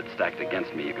a jury that's stacked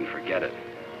against me, you can forget it.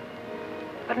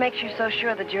 What makes you so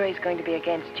sure the jury's going to be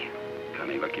against you?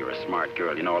 Connie, look, you're a smart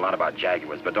girl. You know a lot about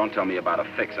Jaguars, but don't tell me about a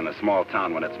fix in a small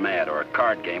town when it's mad or a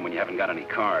card game when you haven't got any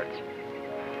cards.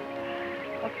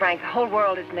 Look, Frank, the whole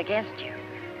world isn't against you.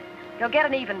 You'll get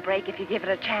an even break if you give it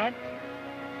a chance.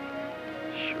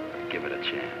 Sure, give it a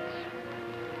chance.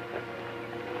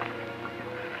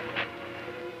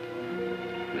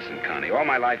 Listen, Connie, all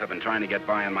my life I've been trying to get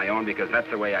by on my own because that's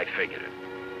the way I figured it.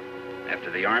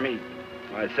 After the Army,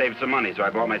 well, I saved some money, so I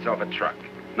bought myself a truck.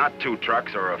 Not 2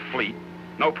 trucks or a fleet.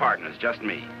 No partners, just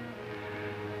me.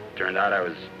 Turned out I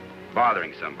was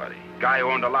bothering somebody. Guy who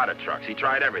owned a lot of trucks. He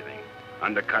tried everything.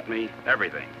 Undercut me,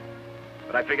 everything.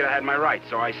 But I figured I had my rights,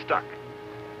 so I stuck.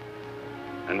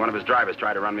 And one of his drivers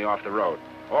tried to run me off the road.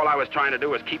 All I was trying to do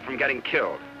was keep from getting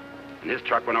killed. And his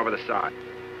truck went over the side.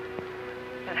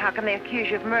 And how can they accuse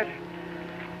you of murder?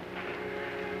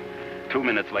 2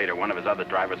 minutes later, one of his other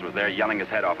drivers was there yelling his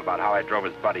head off about how I drove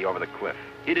his buddy over the cliff.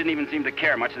 He didn't even seem to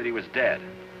care much that he was dead.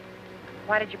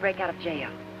 Why did you break out of jail?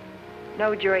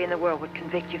 No jury in the world would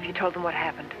convict you if you told them what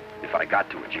happened. If I got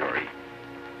to a jury.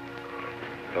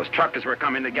 Those truckers were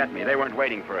coming to get me. They weren't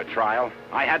waiting for a trial.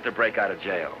 I had to break out of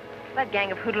jail. That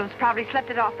gang of hoodlums probably slept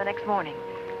it off the next morning.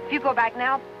 If you go back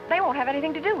now, they won't have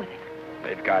anything to do with it.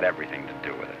 They've got everything to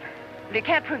do with it. But you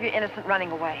can't prove you're innocent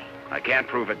running away. I can't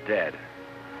prove it dead.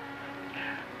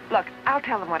 Look, I'll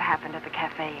tell them what happened at the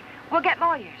cafe. We'll get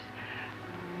lawyers.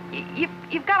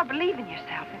 You've got to believe in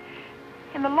yourself,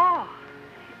 in the law,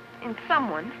 in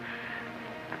someone.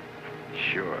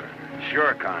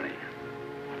 Sure, Connie.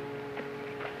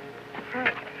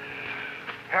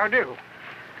 How do?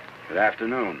 Good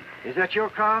afternoon. Is that your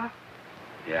car?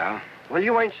 Yeah? Well,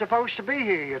 you ain't supposed to be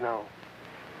here, you know.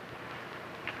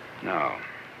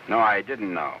 No, I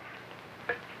didn't know.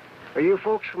 Are you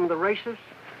folks from the races?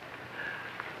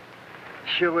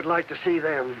 Sure would like to see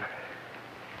them.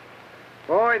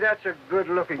 Boy, that's a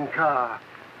good-looking car.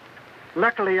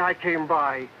 Luckily, I came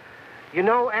by. You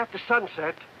know, after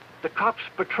sunset, the cops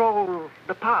patrol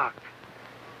the park.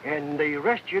 And they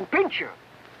arrest you and pinch you.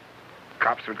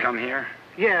 Cops would come here?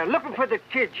 Yeah, looking for the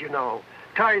kids, you know.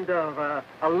 Kind of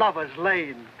a lover's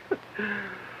lane.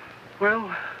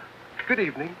 Well, good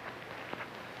evening.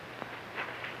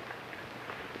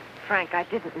 Frank, I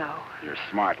didn't know. You're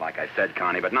smart, like I said,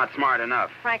 Connie, but not smart enough.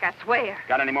 Frank, I swear.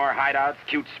 Got any more hideouts,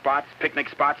 cute spots, picnic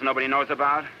spots nobody knows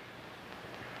about?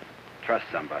 Trust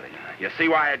somebody. You see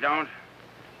why I don't?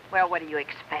 Well, what do you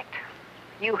expect?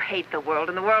 You hate the world,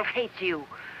 and the world hates you.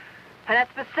 And that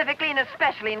specifically and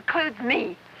especially includes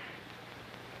me.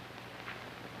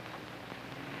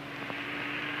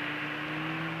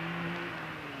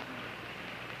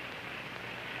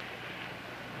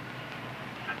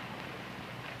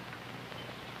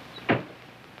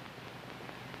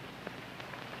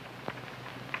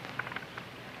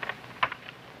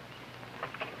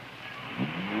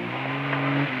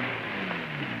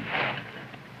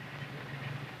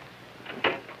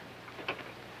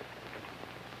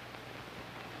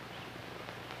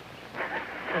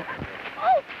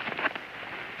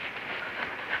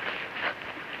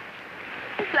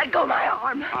 Let go my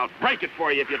arm. I'll break it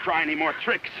for you if you try any more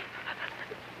tricks.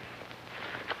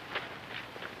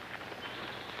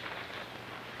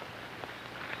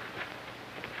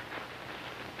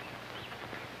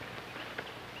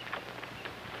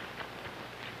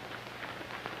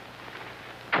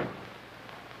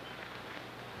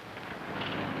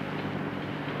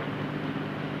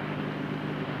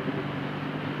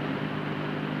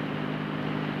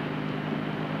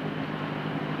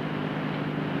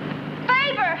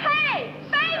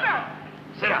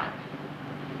 Sit down.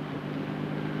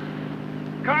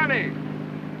 Connie!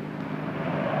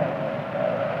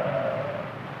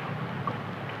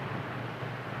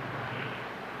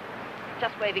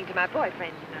 Just waving to my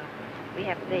boyfriend, you know. We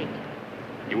have a date.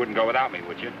 You wouldn't go without me,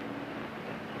 would you?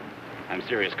 I'm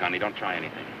serious, Connie. Don't try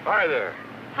anything. Hi there.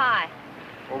 Hi.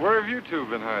 Well, where have you two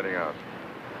been hiding out?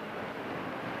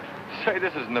 Say,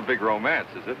 this isn't a big romance,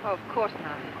 is it? Oh, of course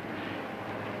not.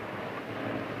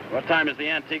 What time does the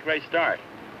antique race start?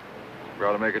 We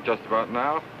ought to make it just about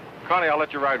now. Connie, I'll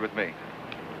let you ride with me.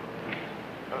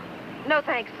 No,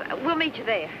 thanks. We'll meet you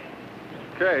there.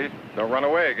 Okay, don't run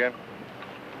away again.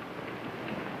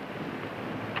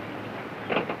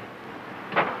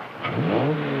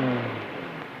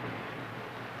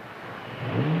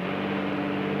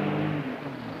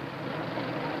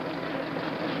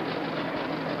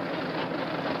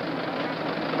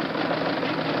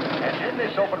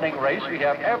 this opening race, we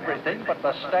have everything but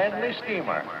the Stanley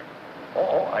Steamer.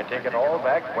 Oh, I take it all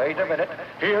back. Wait a minute.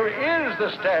 Here is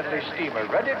the Stanley Steamer,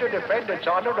 ready to defend its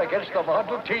honor against the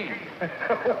Model T.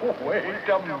 Wait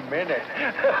a minute.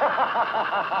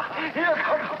 Here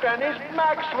comes Dennis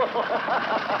Maxwell.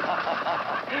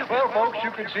 Well, folks,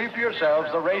 you can see for yourselves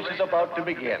the race is about to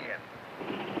begin.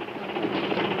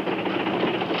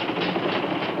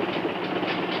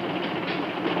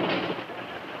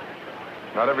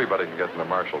 Not everybody can get in the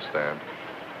marshal stand.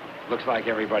 Looks like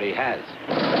everybody has.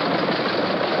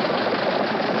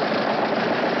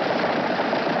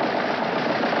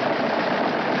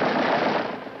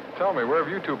 Tell me, where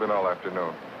have you two been all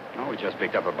afternoon? Oh, we just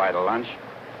picked up a bite of lunch.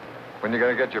 When you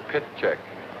going to get your pit check?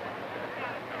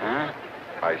 Huh?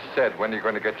 I said, when are you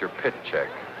going to get your pit check?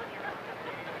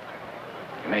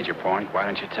 You made your point. Why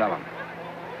don't you tell him?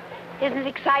 Isn't it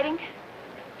exciting?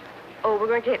 Oh, we're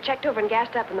going to get checked over and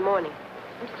gassed up in the morning.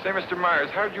 Say, Mr. Myers,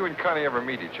 how'd you and Connie ever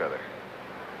meet each other?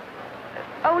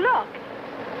 Oh, look.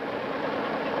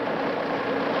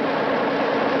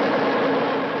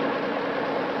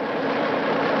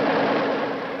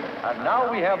 And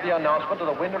now we have the announcement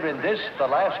of the winner in this, the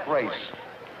last race.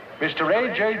 Mr.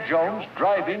 A.J. Jones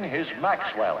driving his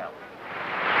Maxwell.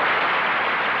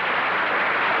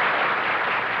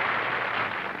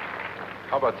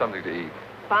 How about something to eat?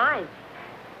 Fine.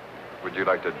 Would you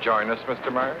like to join us,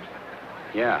 Mr. Myers?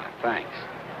 Yeah, thanks.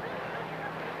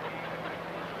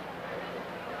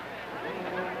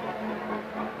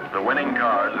 The winning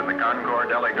cars in the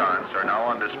Concorde Elegance are now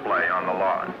on display on the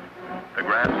lawn. The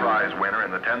grand prize winner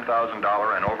in the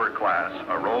 $10,000 and over class,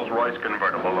 a Rolls-Royce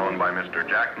convertible owned by Mr.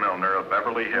 Jack Milner of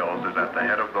Beverly Hills, is at the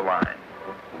head of the line.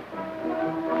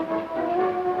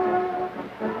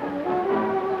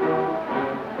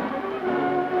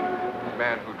 A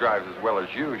man who drives as well as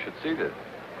you should see this.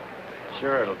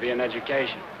 Sure, it'll be an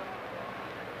education.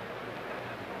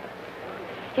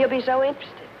 He'll be so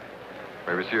interested.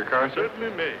 May we see your car, sir?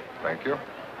 Certainly may. Thank you.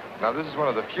 Now, this is one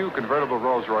of the few convertible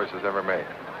Rolls-Royces ever made.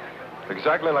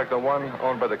 Exactly like the one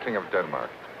owned by the King of Denmark.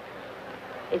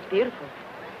 It's beautiful.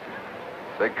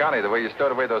 Say, Connie, the way you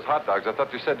stowed away those hot dogs, I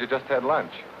thought you said you just had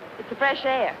lunch. It's the fresh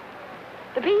air.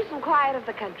 The peace and quiet of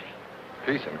the country.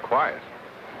 Peace and quiet.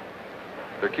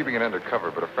 They're keeping it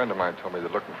undercover, but a friend of mine told me they're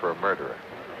looking for a murderer.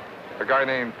 A guy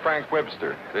named Frank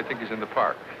Webster. They think he's in the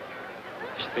park.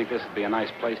 You think this would be a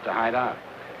nice place to hide out?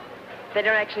 They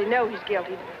don't actually know he's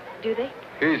guilty, do they?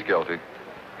 He's guilty.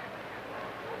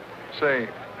 Say,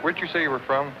 where'd you say you were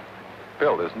from?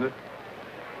 Bill, isn't it?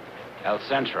 El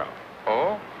Centro.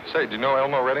 Oh? Say, do you know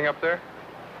Elmo Redding up there?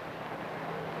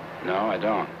 No, I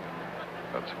don't.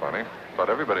 That's funny. Thought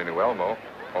everybody knew Elmo.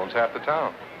 Owns half the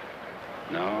town.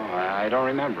 No, I don't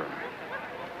remember him.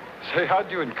 Say,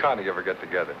 how'd you and Connie ever get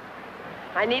together?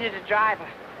 I needed a driver.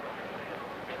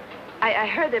 I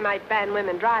heard they might ban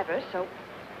women drivers, so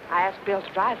I asked Bill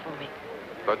to drive for me.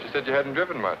 Thought you said you hadn't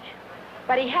driven much.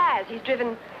 But he has. He's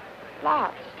driven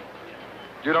lots.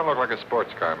 You don't look like a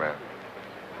sports car man.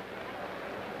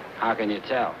 How can you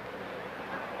tell?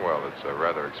 Well, it's a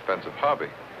rather expensive hobby.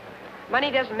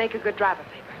 Money doesn't make a good driver,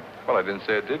 Paper. Well, I didn't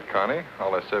say it did, Connie.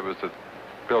 All I said was that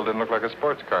Bill didn't look like a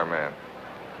sports car man.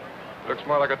 Looks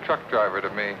more like a truck driver to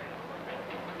me.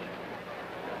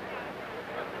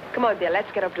 Come on, Bill. Let's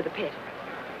get over to the pit.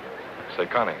 Say,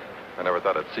 Connie, I never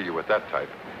thought I'd see you with that type.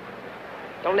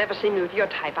 You'll never see me with your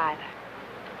type either.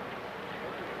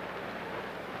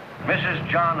 Mrs.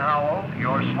 John Howell,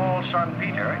 your small son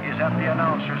Peter is at the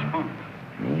announcer's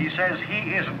booth. He says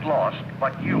he isn't lost,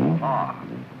 but you are.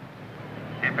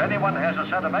 If anyone has a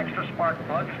set of extra spark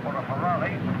plugs for a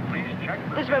Ferrari, please check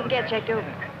the... This is where we get checked over.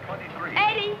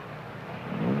 Eddie!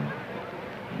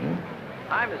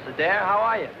 Hi, Mr. Dare. How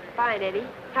are you? Fine, Eddie.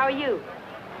 How are you?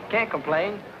 Can't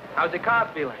complain. How's the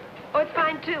car feeling? Oh, it's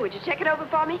fine, too. Would you check it over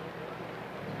for me?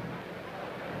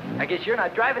 I guess you're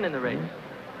not driving in the race.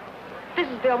 This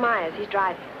is Bill Myers. He's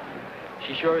driving.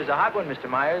 She sure is a hot one, Mr.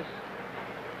 Myers.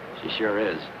 She sure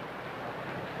is.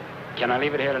 Can I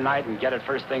leave it here tonight and get it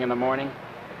first thing in the morning?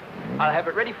 I'll have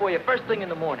it ready for you first thing in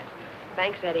the morning.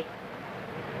 Thanks, Eddie.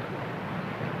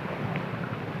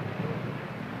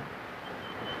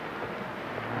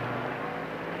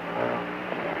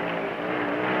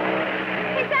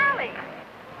 Hey, Sally.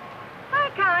 Hi,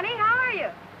 Connie. How are you?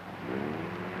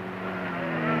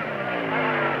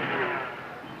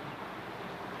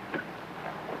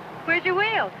 Where's your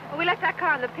wheels? Oh, we left that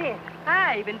car in the pit.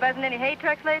 Hi, you been buzzing any hay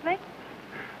trucks lately?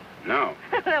 No.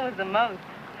 That was the most.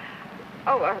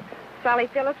 Oh, Sally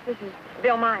Phillips, this is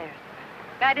Bill Myers.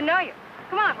 Glad to know you.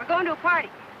 Come on, we're going to a party.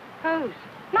 Whose?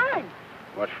 Mine.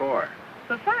 What for?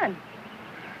 For fun.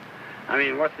 I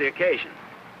mean, what's the occasion?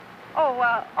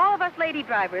 Oh, all of us lady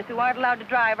drivers who aren't allowed to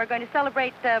drive are going to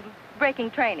celebrate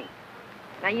braking training.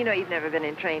 Now, you know you've never been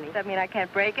in training. Does that mean I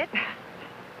can't break it?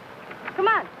 Come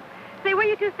on. Say, where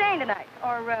you two staying tonight?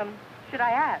 Or, should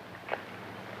I ask?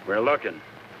 We're looking.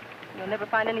 You'll never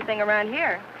find anything around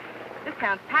here. This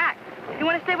town's packed. You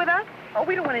want to stay with us? Oh,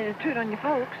 we don't want to intrude on your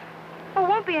folks. Oh,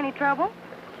 won't be any trouble.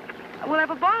 We'll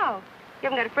have a ball. You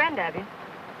haven't got a friend, have you?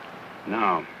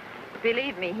 No.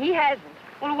 Believe me, he hasn't.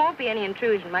 Well, it won't be any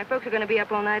intrusion. My folks are going to be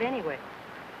up all night anyway.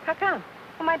 How come?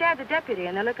 Well, my dad's a deputy,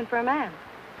 and they're looking for a man.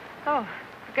 Oh,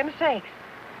 for goodness sakes.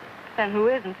 Then who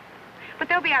isn't? But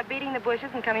they'll be out beating the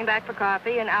bushes and coming back for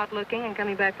coffee and out looking and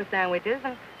coming back for sandwiches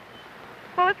and...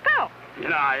 Well, let's go. You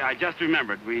know, I just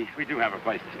remembered. We do have a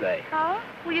place to stay. Oh?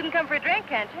 Well, you can come for a drink,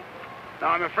 can't you? No,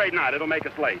 I'm afraid not. It'll make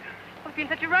us late. Well, if you're in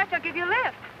such a rush, I'll give you a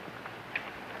lift.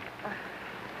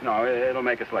 No, it'll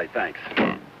make us late. Thanks.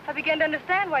 I begin to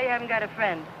understand why you haven't got a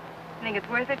friend. You think it's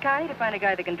worth it, Connie, to find a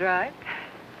guy that can drive?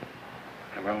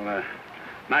 Well,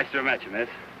 nice to have met you, miss.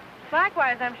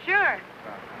 Likewise, I'm sure.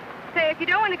 Say, if you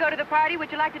don't want to go to the party,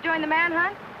 would you like to join the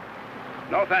manhunt?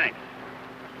 No, thanks.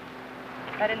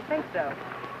 I didn't think so.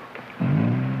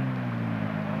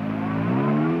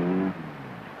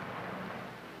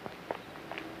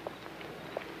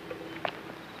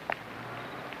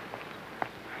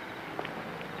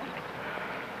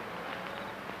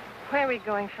 Where are we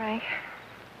going, Frank?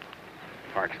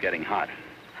 Park's getting hot.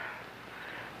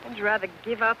 Would you rather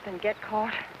give up than get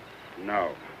caught?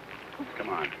 No. Come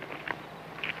on.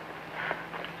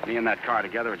 Me and that car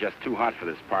together are just too hot for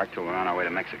this park till we're on our way to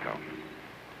Mexico.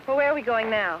 Well, where are we going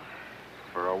now?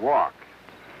 For a walk.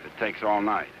 It takes all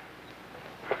night.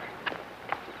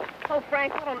 Oh,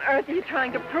 Frank, what on earth are you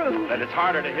trying to prove? That it's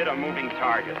harder to hit a moving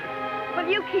target. Well,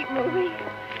 you keep moving.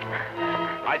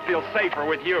 I feel safer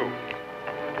with you.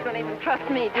 You don't even trust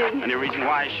me, do you? Any reason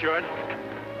why I should?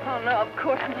 Oh, no, of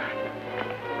course not.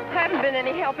 I haven't been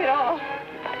any help at all.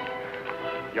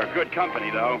 You're good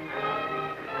company, though.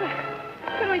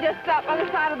 Couldn't we just stop on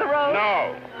the side of the road?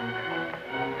 No.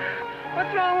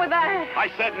 What's wrong with that? I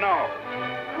said no.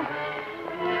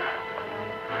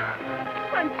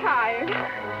 I'm tired.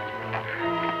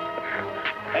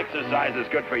 Exercise is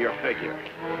good for your figure.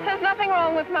 There's nothing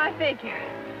wrong with my figure.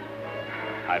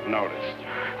 I've noticed.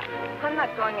 I'm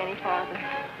not going any farther.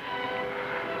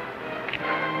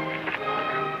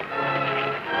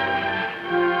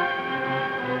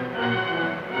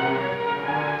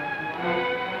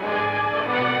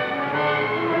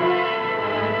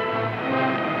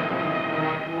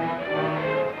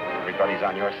 Everybody's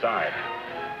on your side.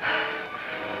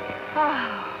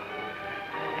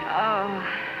 Oh,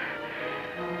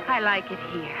 I like it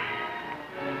here.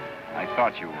 I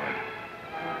thought you would.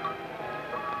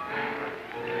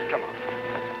 Come on.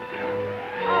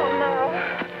 Oh, no.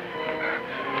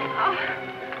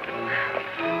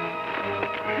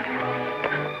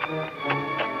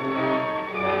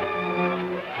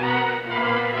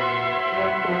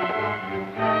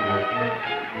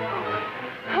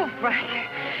 Oh, Frank,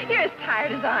 you're as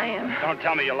tired as I am. Don't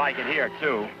tell me you like it here,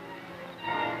 too.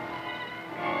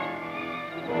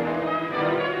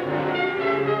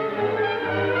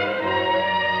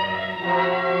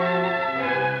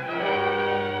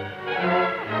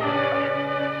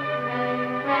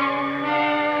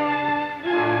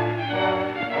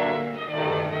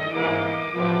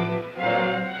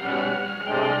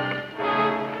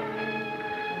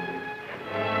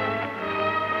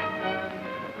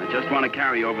 I want to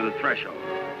carry over the threshold.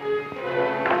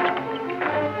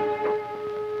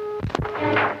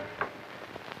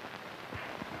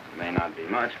 It may not be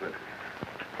much, but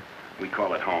we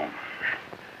call it home.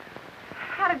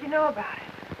 How did you know about it?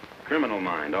 Criminal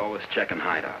mind, always checking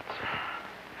hideouts.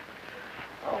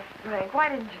 Oh, Frank, why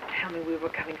didn't you tell me we were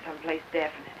coming someplace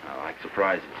definite? I like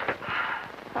surprises.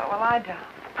 Oh, well, I don't.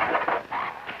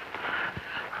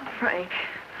 Oh, Frank.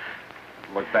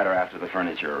 Look better after the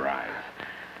furniture arrives.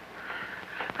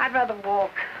 I'd rather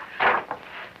walk.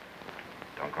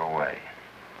 Don't go away.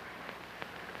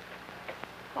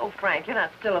 Oh, Frank, you're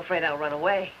not still afraid I'll run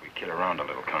away. We kid around a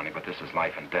little, Connie, but this is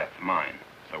life and death, mine.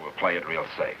 So we'll play it real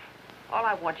safe. All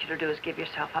I want you to do is give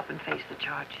yourself up and face the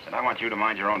charges. And I want you to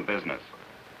mind your own business.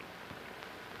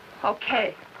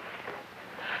 Okay.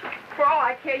 For all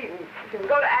I care, you can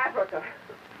go to Africa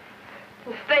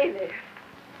and stay there.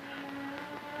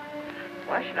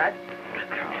 Why should I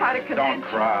try to convince Don't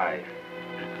cry. you?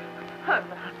 I'm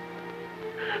not.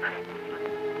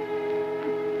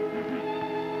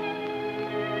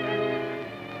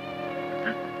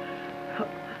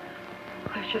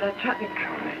 Why should I try to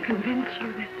convince you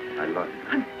that... I love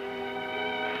you.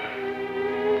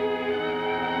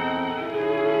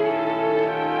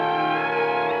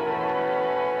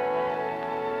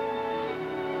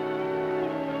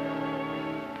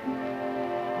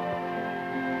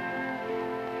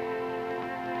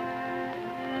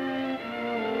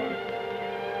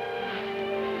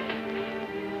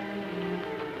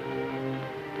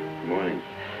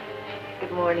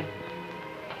 Good morning.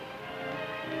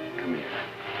 Come here.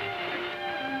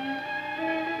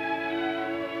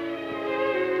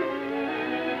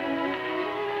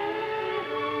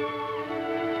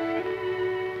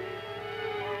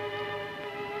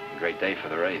 Great day for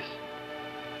the race.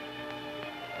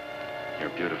 You're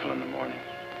beautiful in the morning.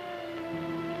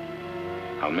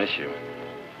 I'll miss you.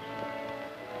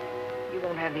 You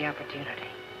won't have the opportunity.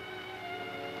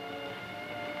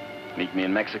 Meet me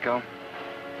in Mexico?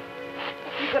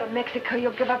 If you go to Mexico,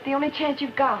 you'll give up the only chance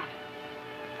you've got.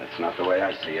 That's not the way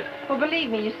I see it. Well, believe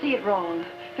me, you see it wrong.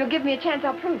 If you'll give me a chance,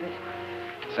 I'll prove it.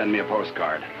 Send me a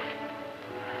postcard.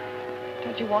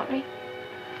 Don't you want me?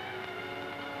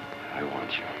 I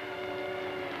want you.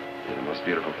 You're the most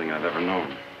beautiful thing I've ever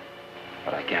known.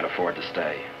 But I can't afford to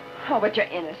stay. Oh, but you're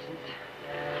innocent.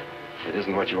 It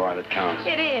isn't what you are that counts.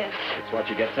 It is. It's what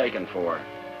you get taken for.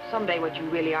 Someday what you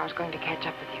really are is going to catch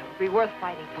up with you. It'll be worth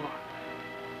fighting for.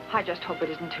 I just hope it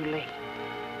isn't too late.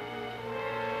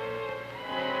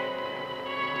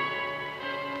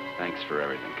 Thanks for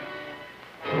everything.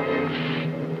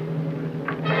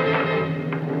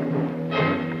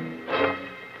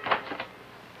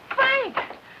 Frank!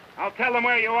 I'll tell them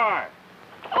where you are.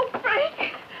 Oh,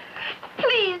 Frank!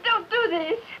 Please, don't do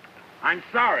this. I'm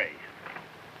sorry.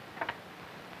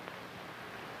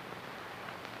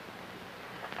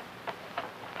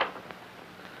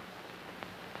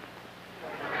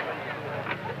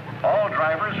 All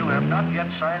drivers who have not yet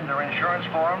signed their insurance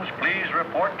forms, please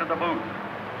report to the booth.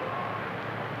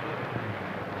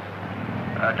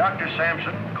 Dr.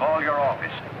 Sampson, call your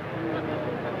office.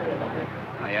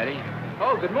 Hi, Eddie.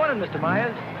 Oh, good morning, Mr.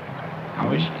 Myers.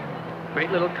 How is she?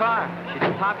 Great little car. She's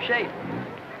in top shape.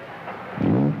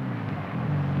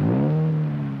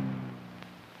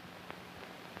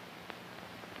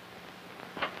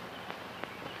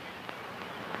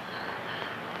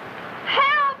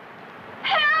 Help!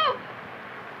 Help!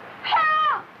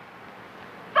 Help!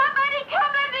 Somebody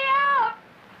come let me out!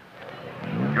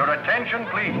 Your attention,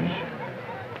 please.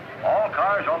 All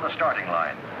cars on the starting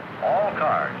line. All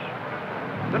cars.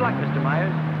 Good luck, Mr.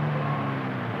 Myers.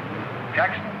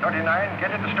 Jackson, 39,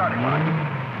 get to the starting line.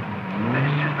 This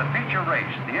is the feature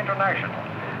race, the International,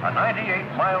 a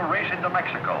 98-mile race into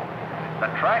Mexico. The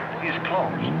track is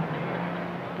closed.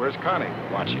 Where's Connie?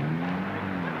 Watching.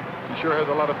 She sure has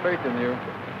a lot of faith in you.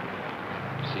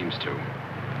 Seems to.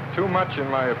 Too much, in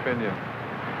my opinion.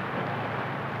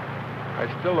 I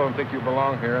still don't think you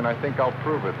belong here, and I think I'll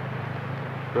prove it.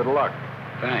 Good luck.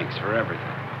 Thanks for everything.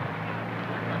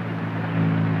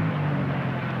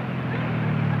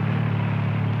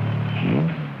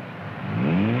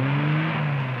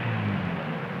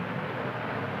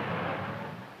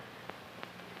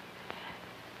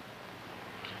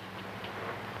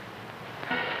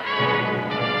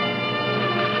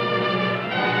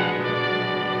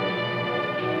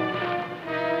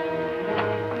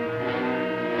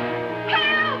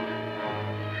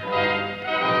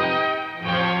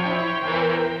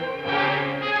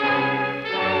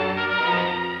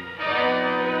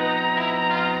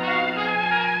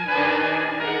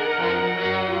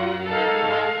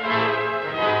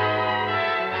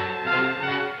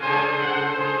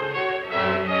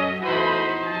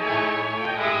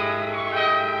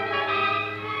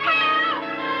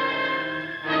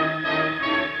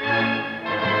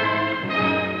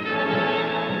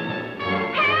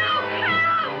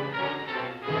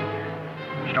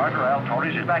 Starter Al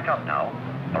Torres is back up now.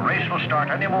 The race will start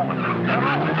any moment.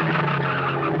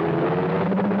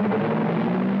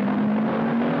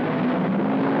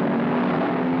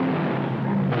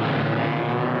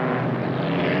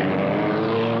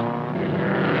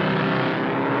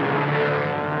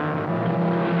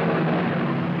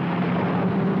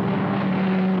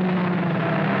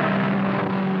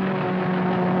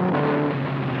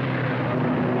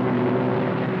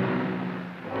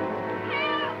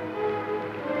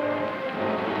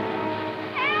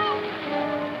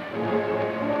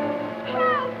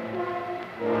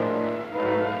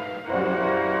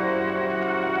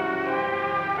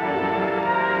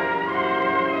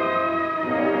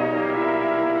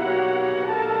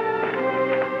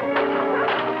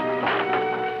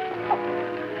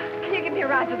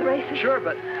 To the races. Sure,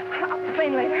 but... I'll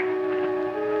explain later. The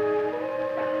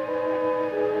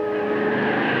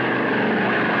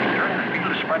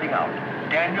field is spreading out.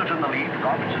 Daniels in the lead,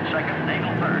 Robinson second, Nagel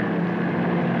third.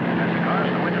 As the cars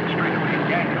go into the straightaway,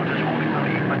 Daniels is holding the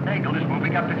lead, but Nagel is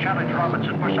moving up to challenge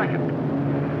Robinson for second.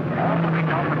 All looking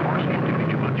down the course,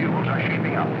 individual duels are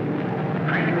shaping up.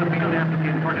 Trailing the field after the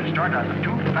inverted start are the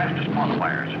two fastest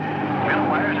qualifiers. Bill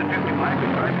Myers at 55 is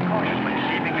driving cautiously,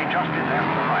 seemingly just in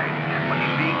after the ride, but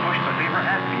he's being pushed to favor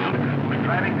Hatfield, who's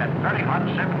driving that very hot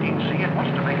 17C and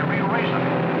wants to make a real race of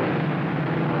it.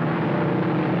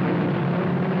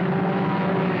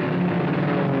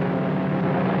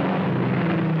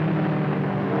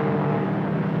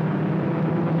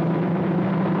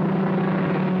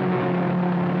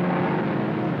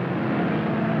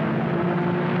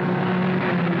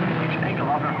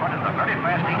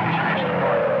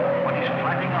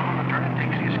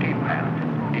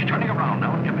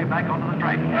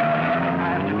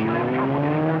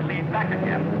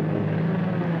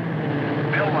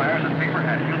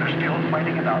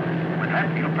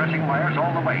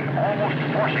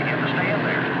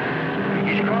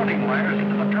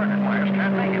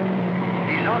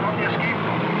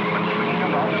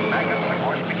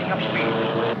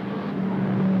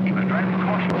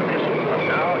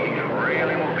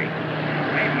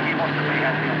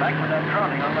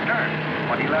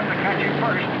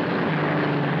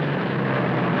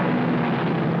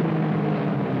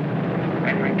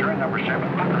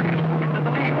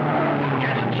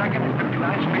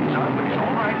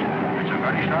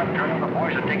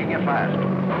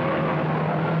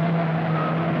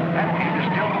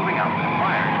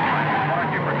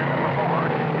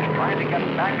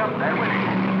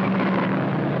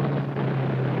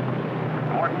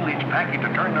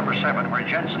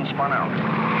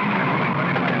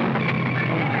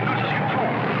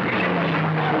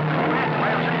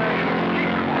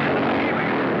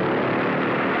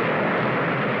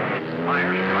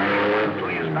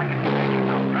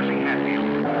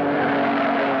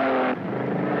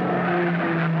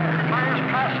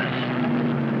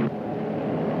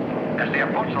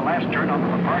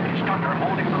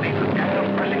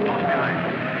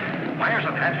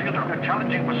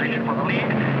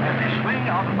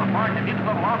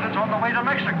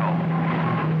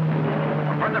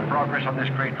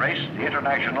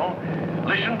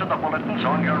 Listen to the bulletins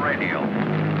on your radio.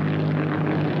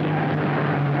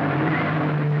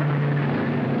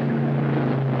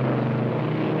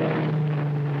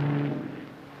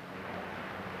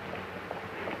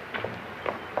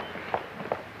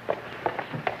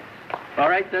 All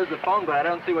right, there's the phone, but I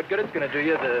don't see what good it's going to do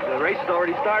you. The race has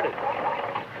already started.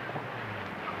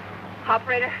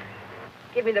 Operator,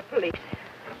 give me the police.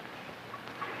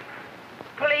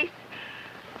 Police,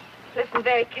 listen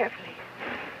very carefully.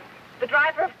 The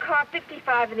driver of car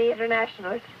 55 in the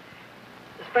International is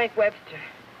Frank Webster.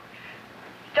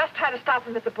 Just tried to stop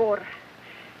him at the border.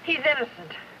 He's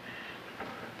innocent.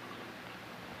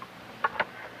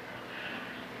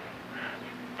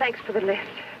 Thanks for the lift.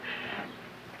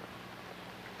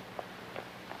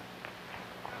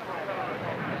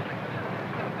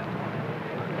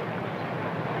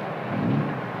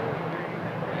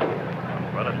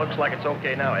 Well, it looks like it's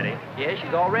okay now, Eddie. Yeah,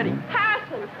 she's all ready.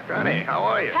 Harrison! Connie, how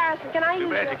are you? Harrison, can I use Too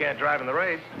bad your... you can't drive in the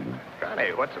race.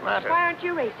 Connie, what's the matter? Why aren't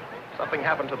you racing? Something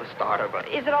happened to the starter, but...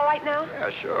 Is it all right now? Yeah,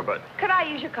 sure, but... Could I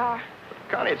use your car?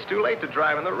 Connie, it's too late to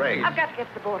drive in the race. I've got to get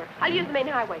to the border. I'll use the main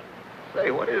highway.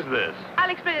 Say, what is this? I'll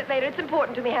explain it later. It's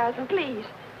important to me, Harrison. Please.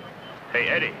 Hey,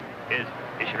 Eddie, is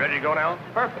she ready to go now?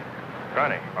 Perfect.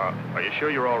 Connie, are you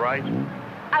sure you're all right?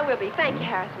 I will be. Thank you,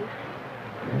 Harrison.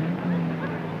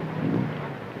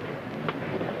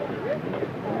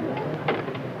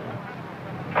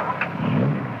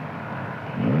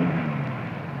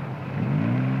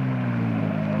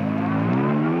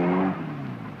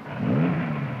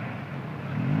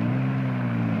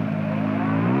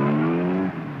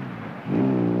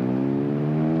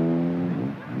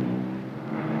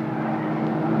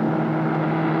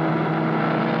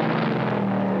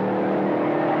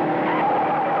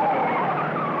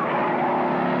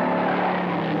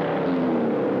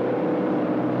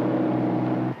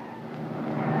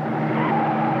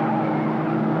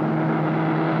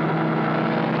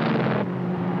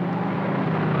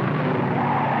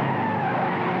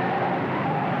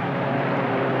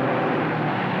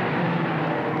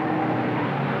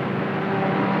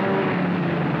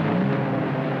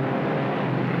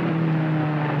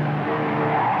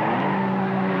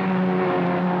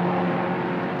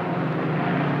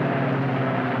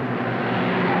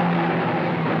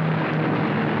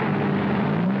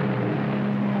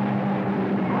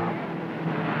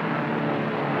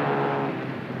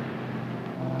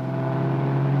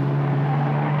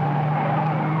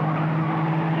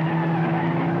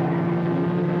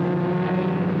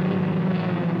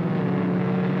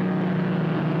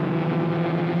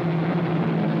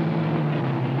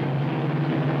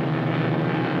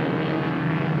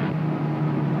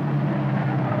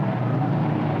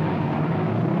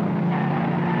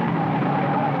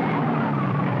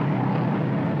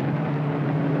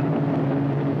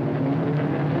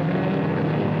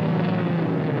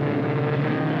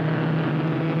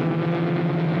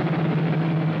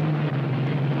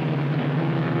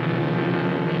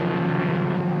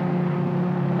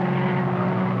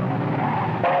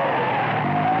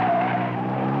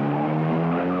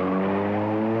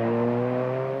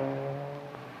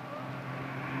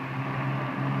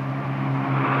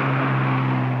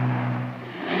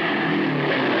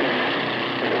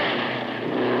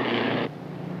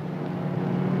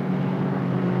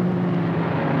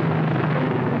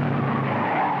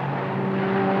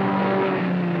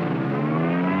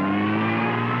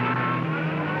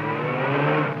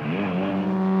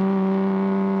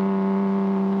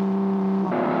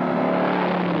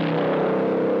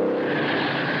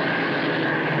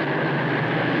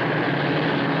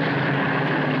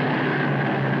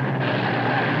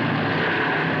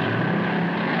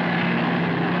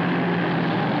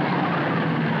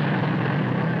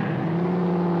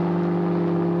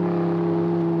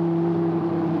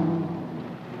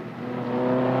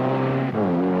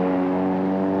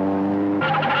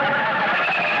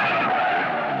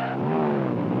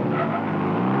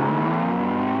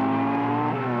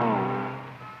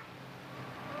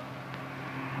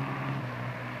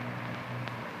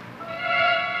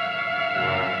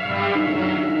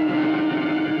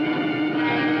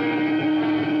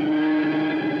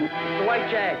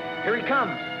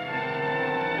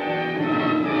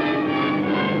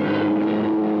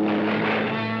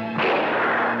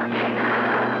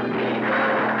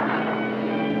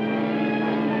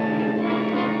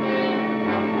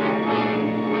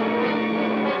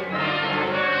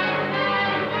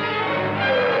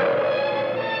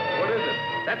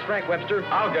 That's Frank Webster.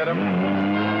 I'll get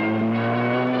him.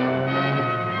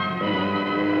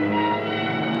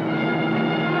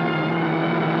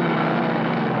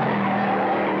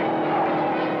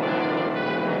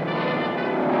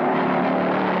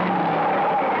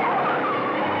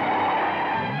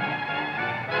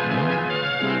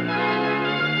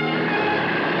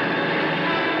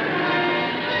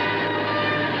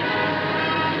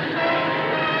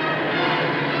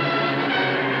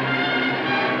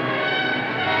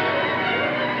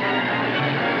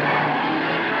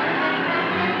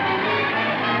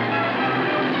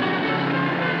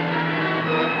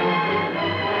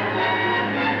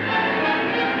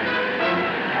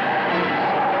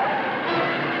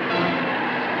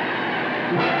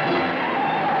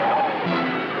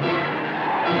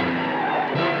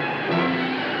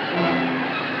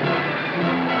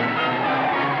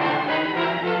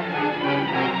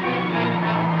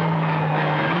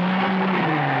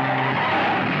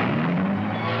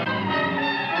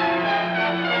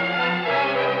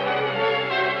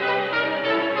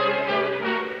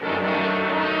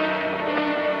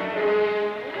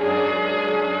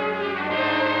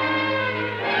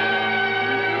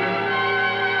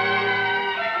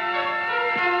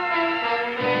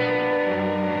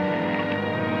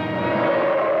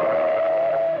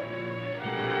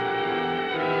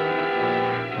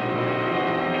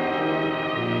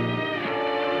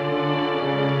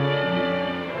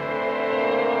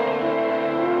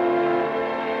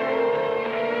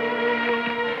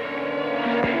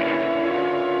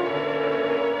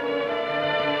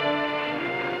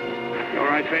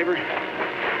 Favor?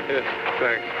 Yes,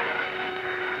 thanks.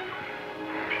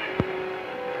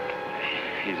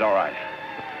 He's all right.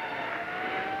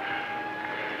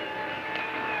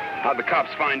 How'd the cops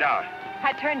find out?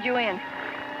 I turned you in.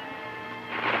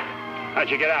 How'd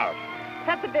you get out?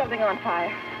 Set the building on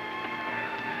fire.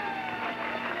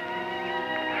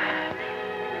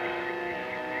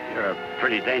 You're a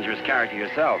pretty dangerous character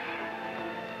yourself.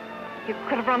 You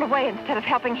could have run away instead of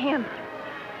helping him.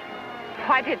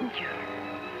 Why didn't you?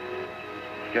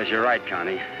 Because you're right,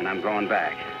 Connie, and I'm going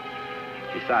back.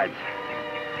 Besides,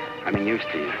 I'm used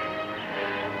to you.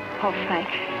 Oh, Frank,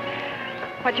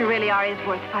 what you really are is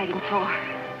worth fighting for.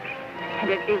 And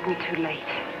it isn't too late.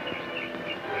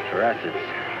 For us,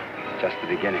 it's just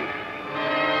the beginning.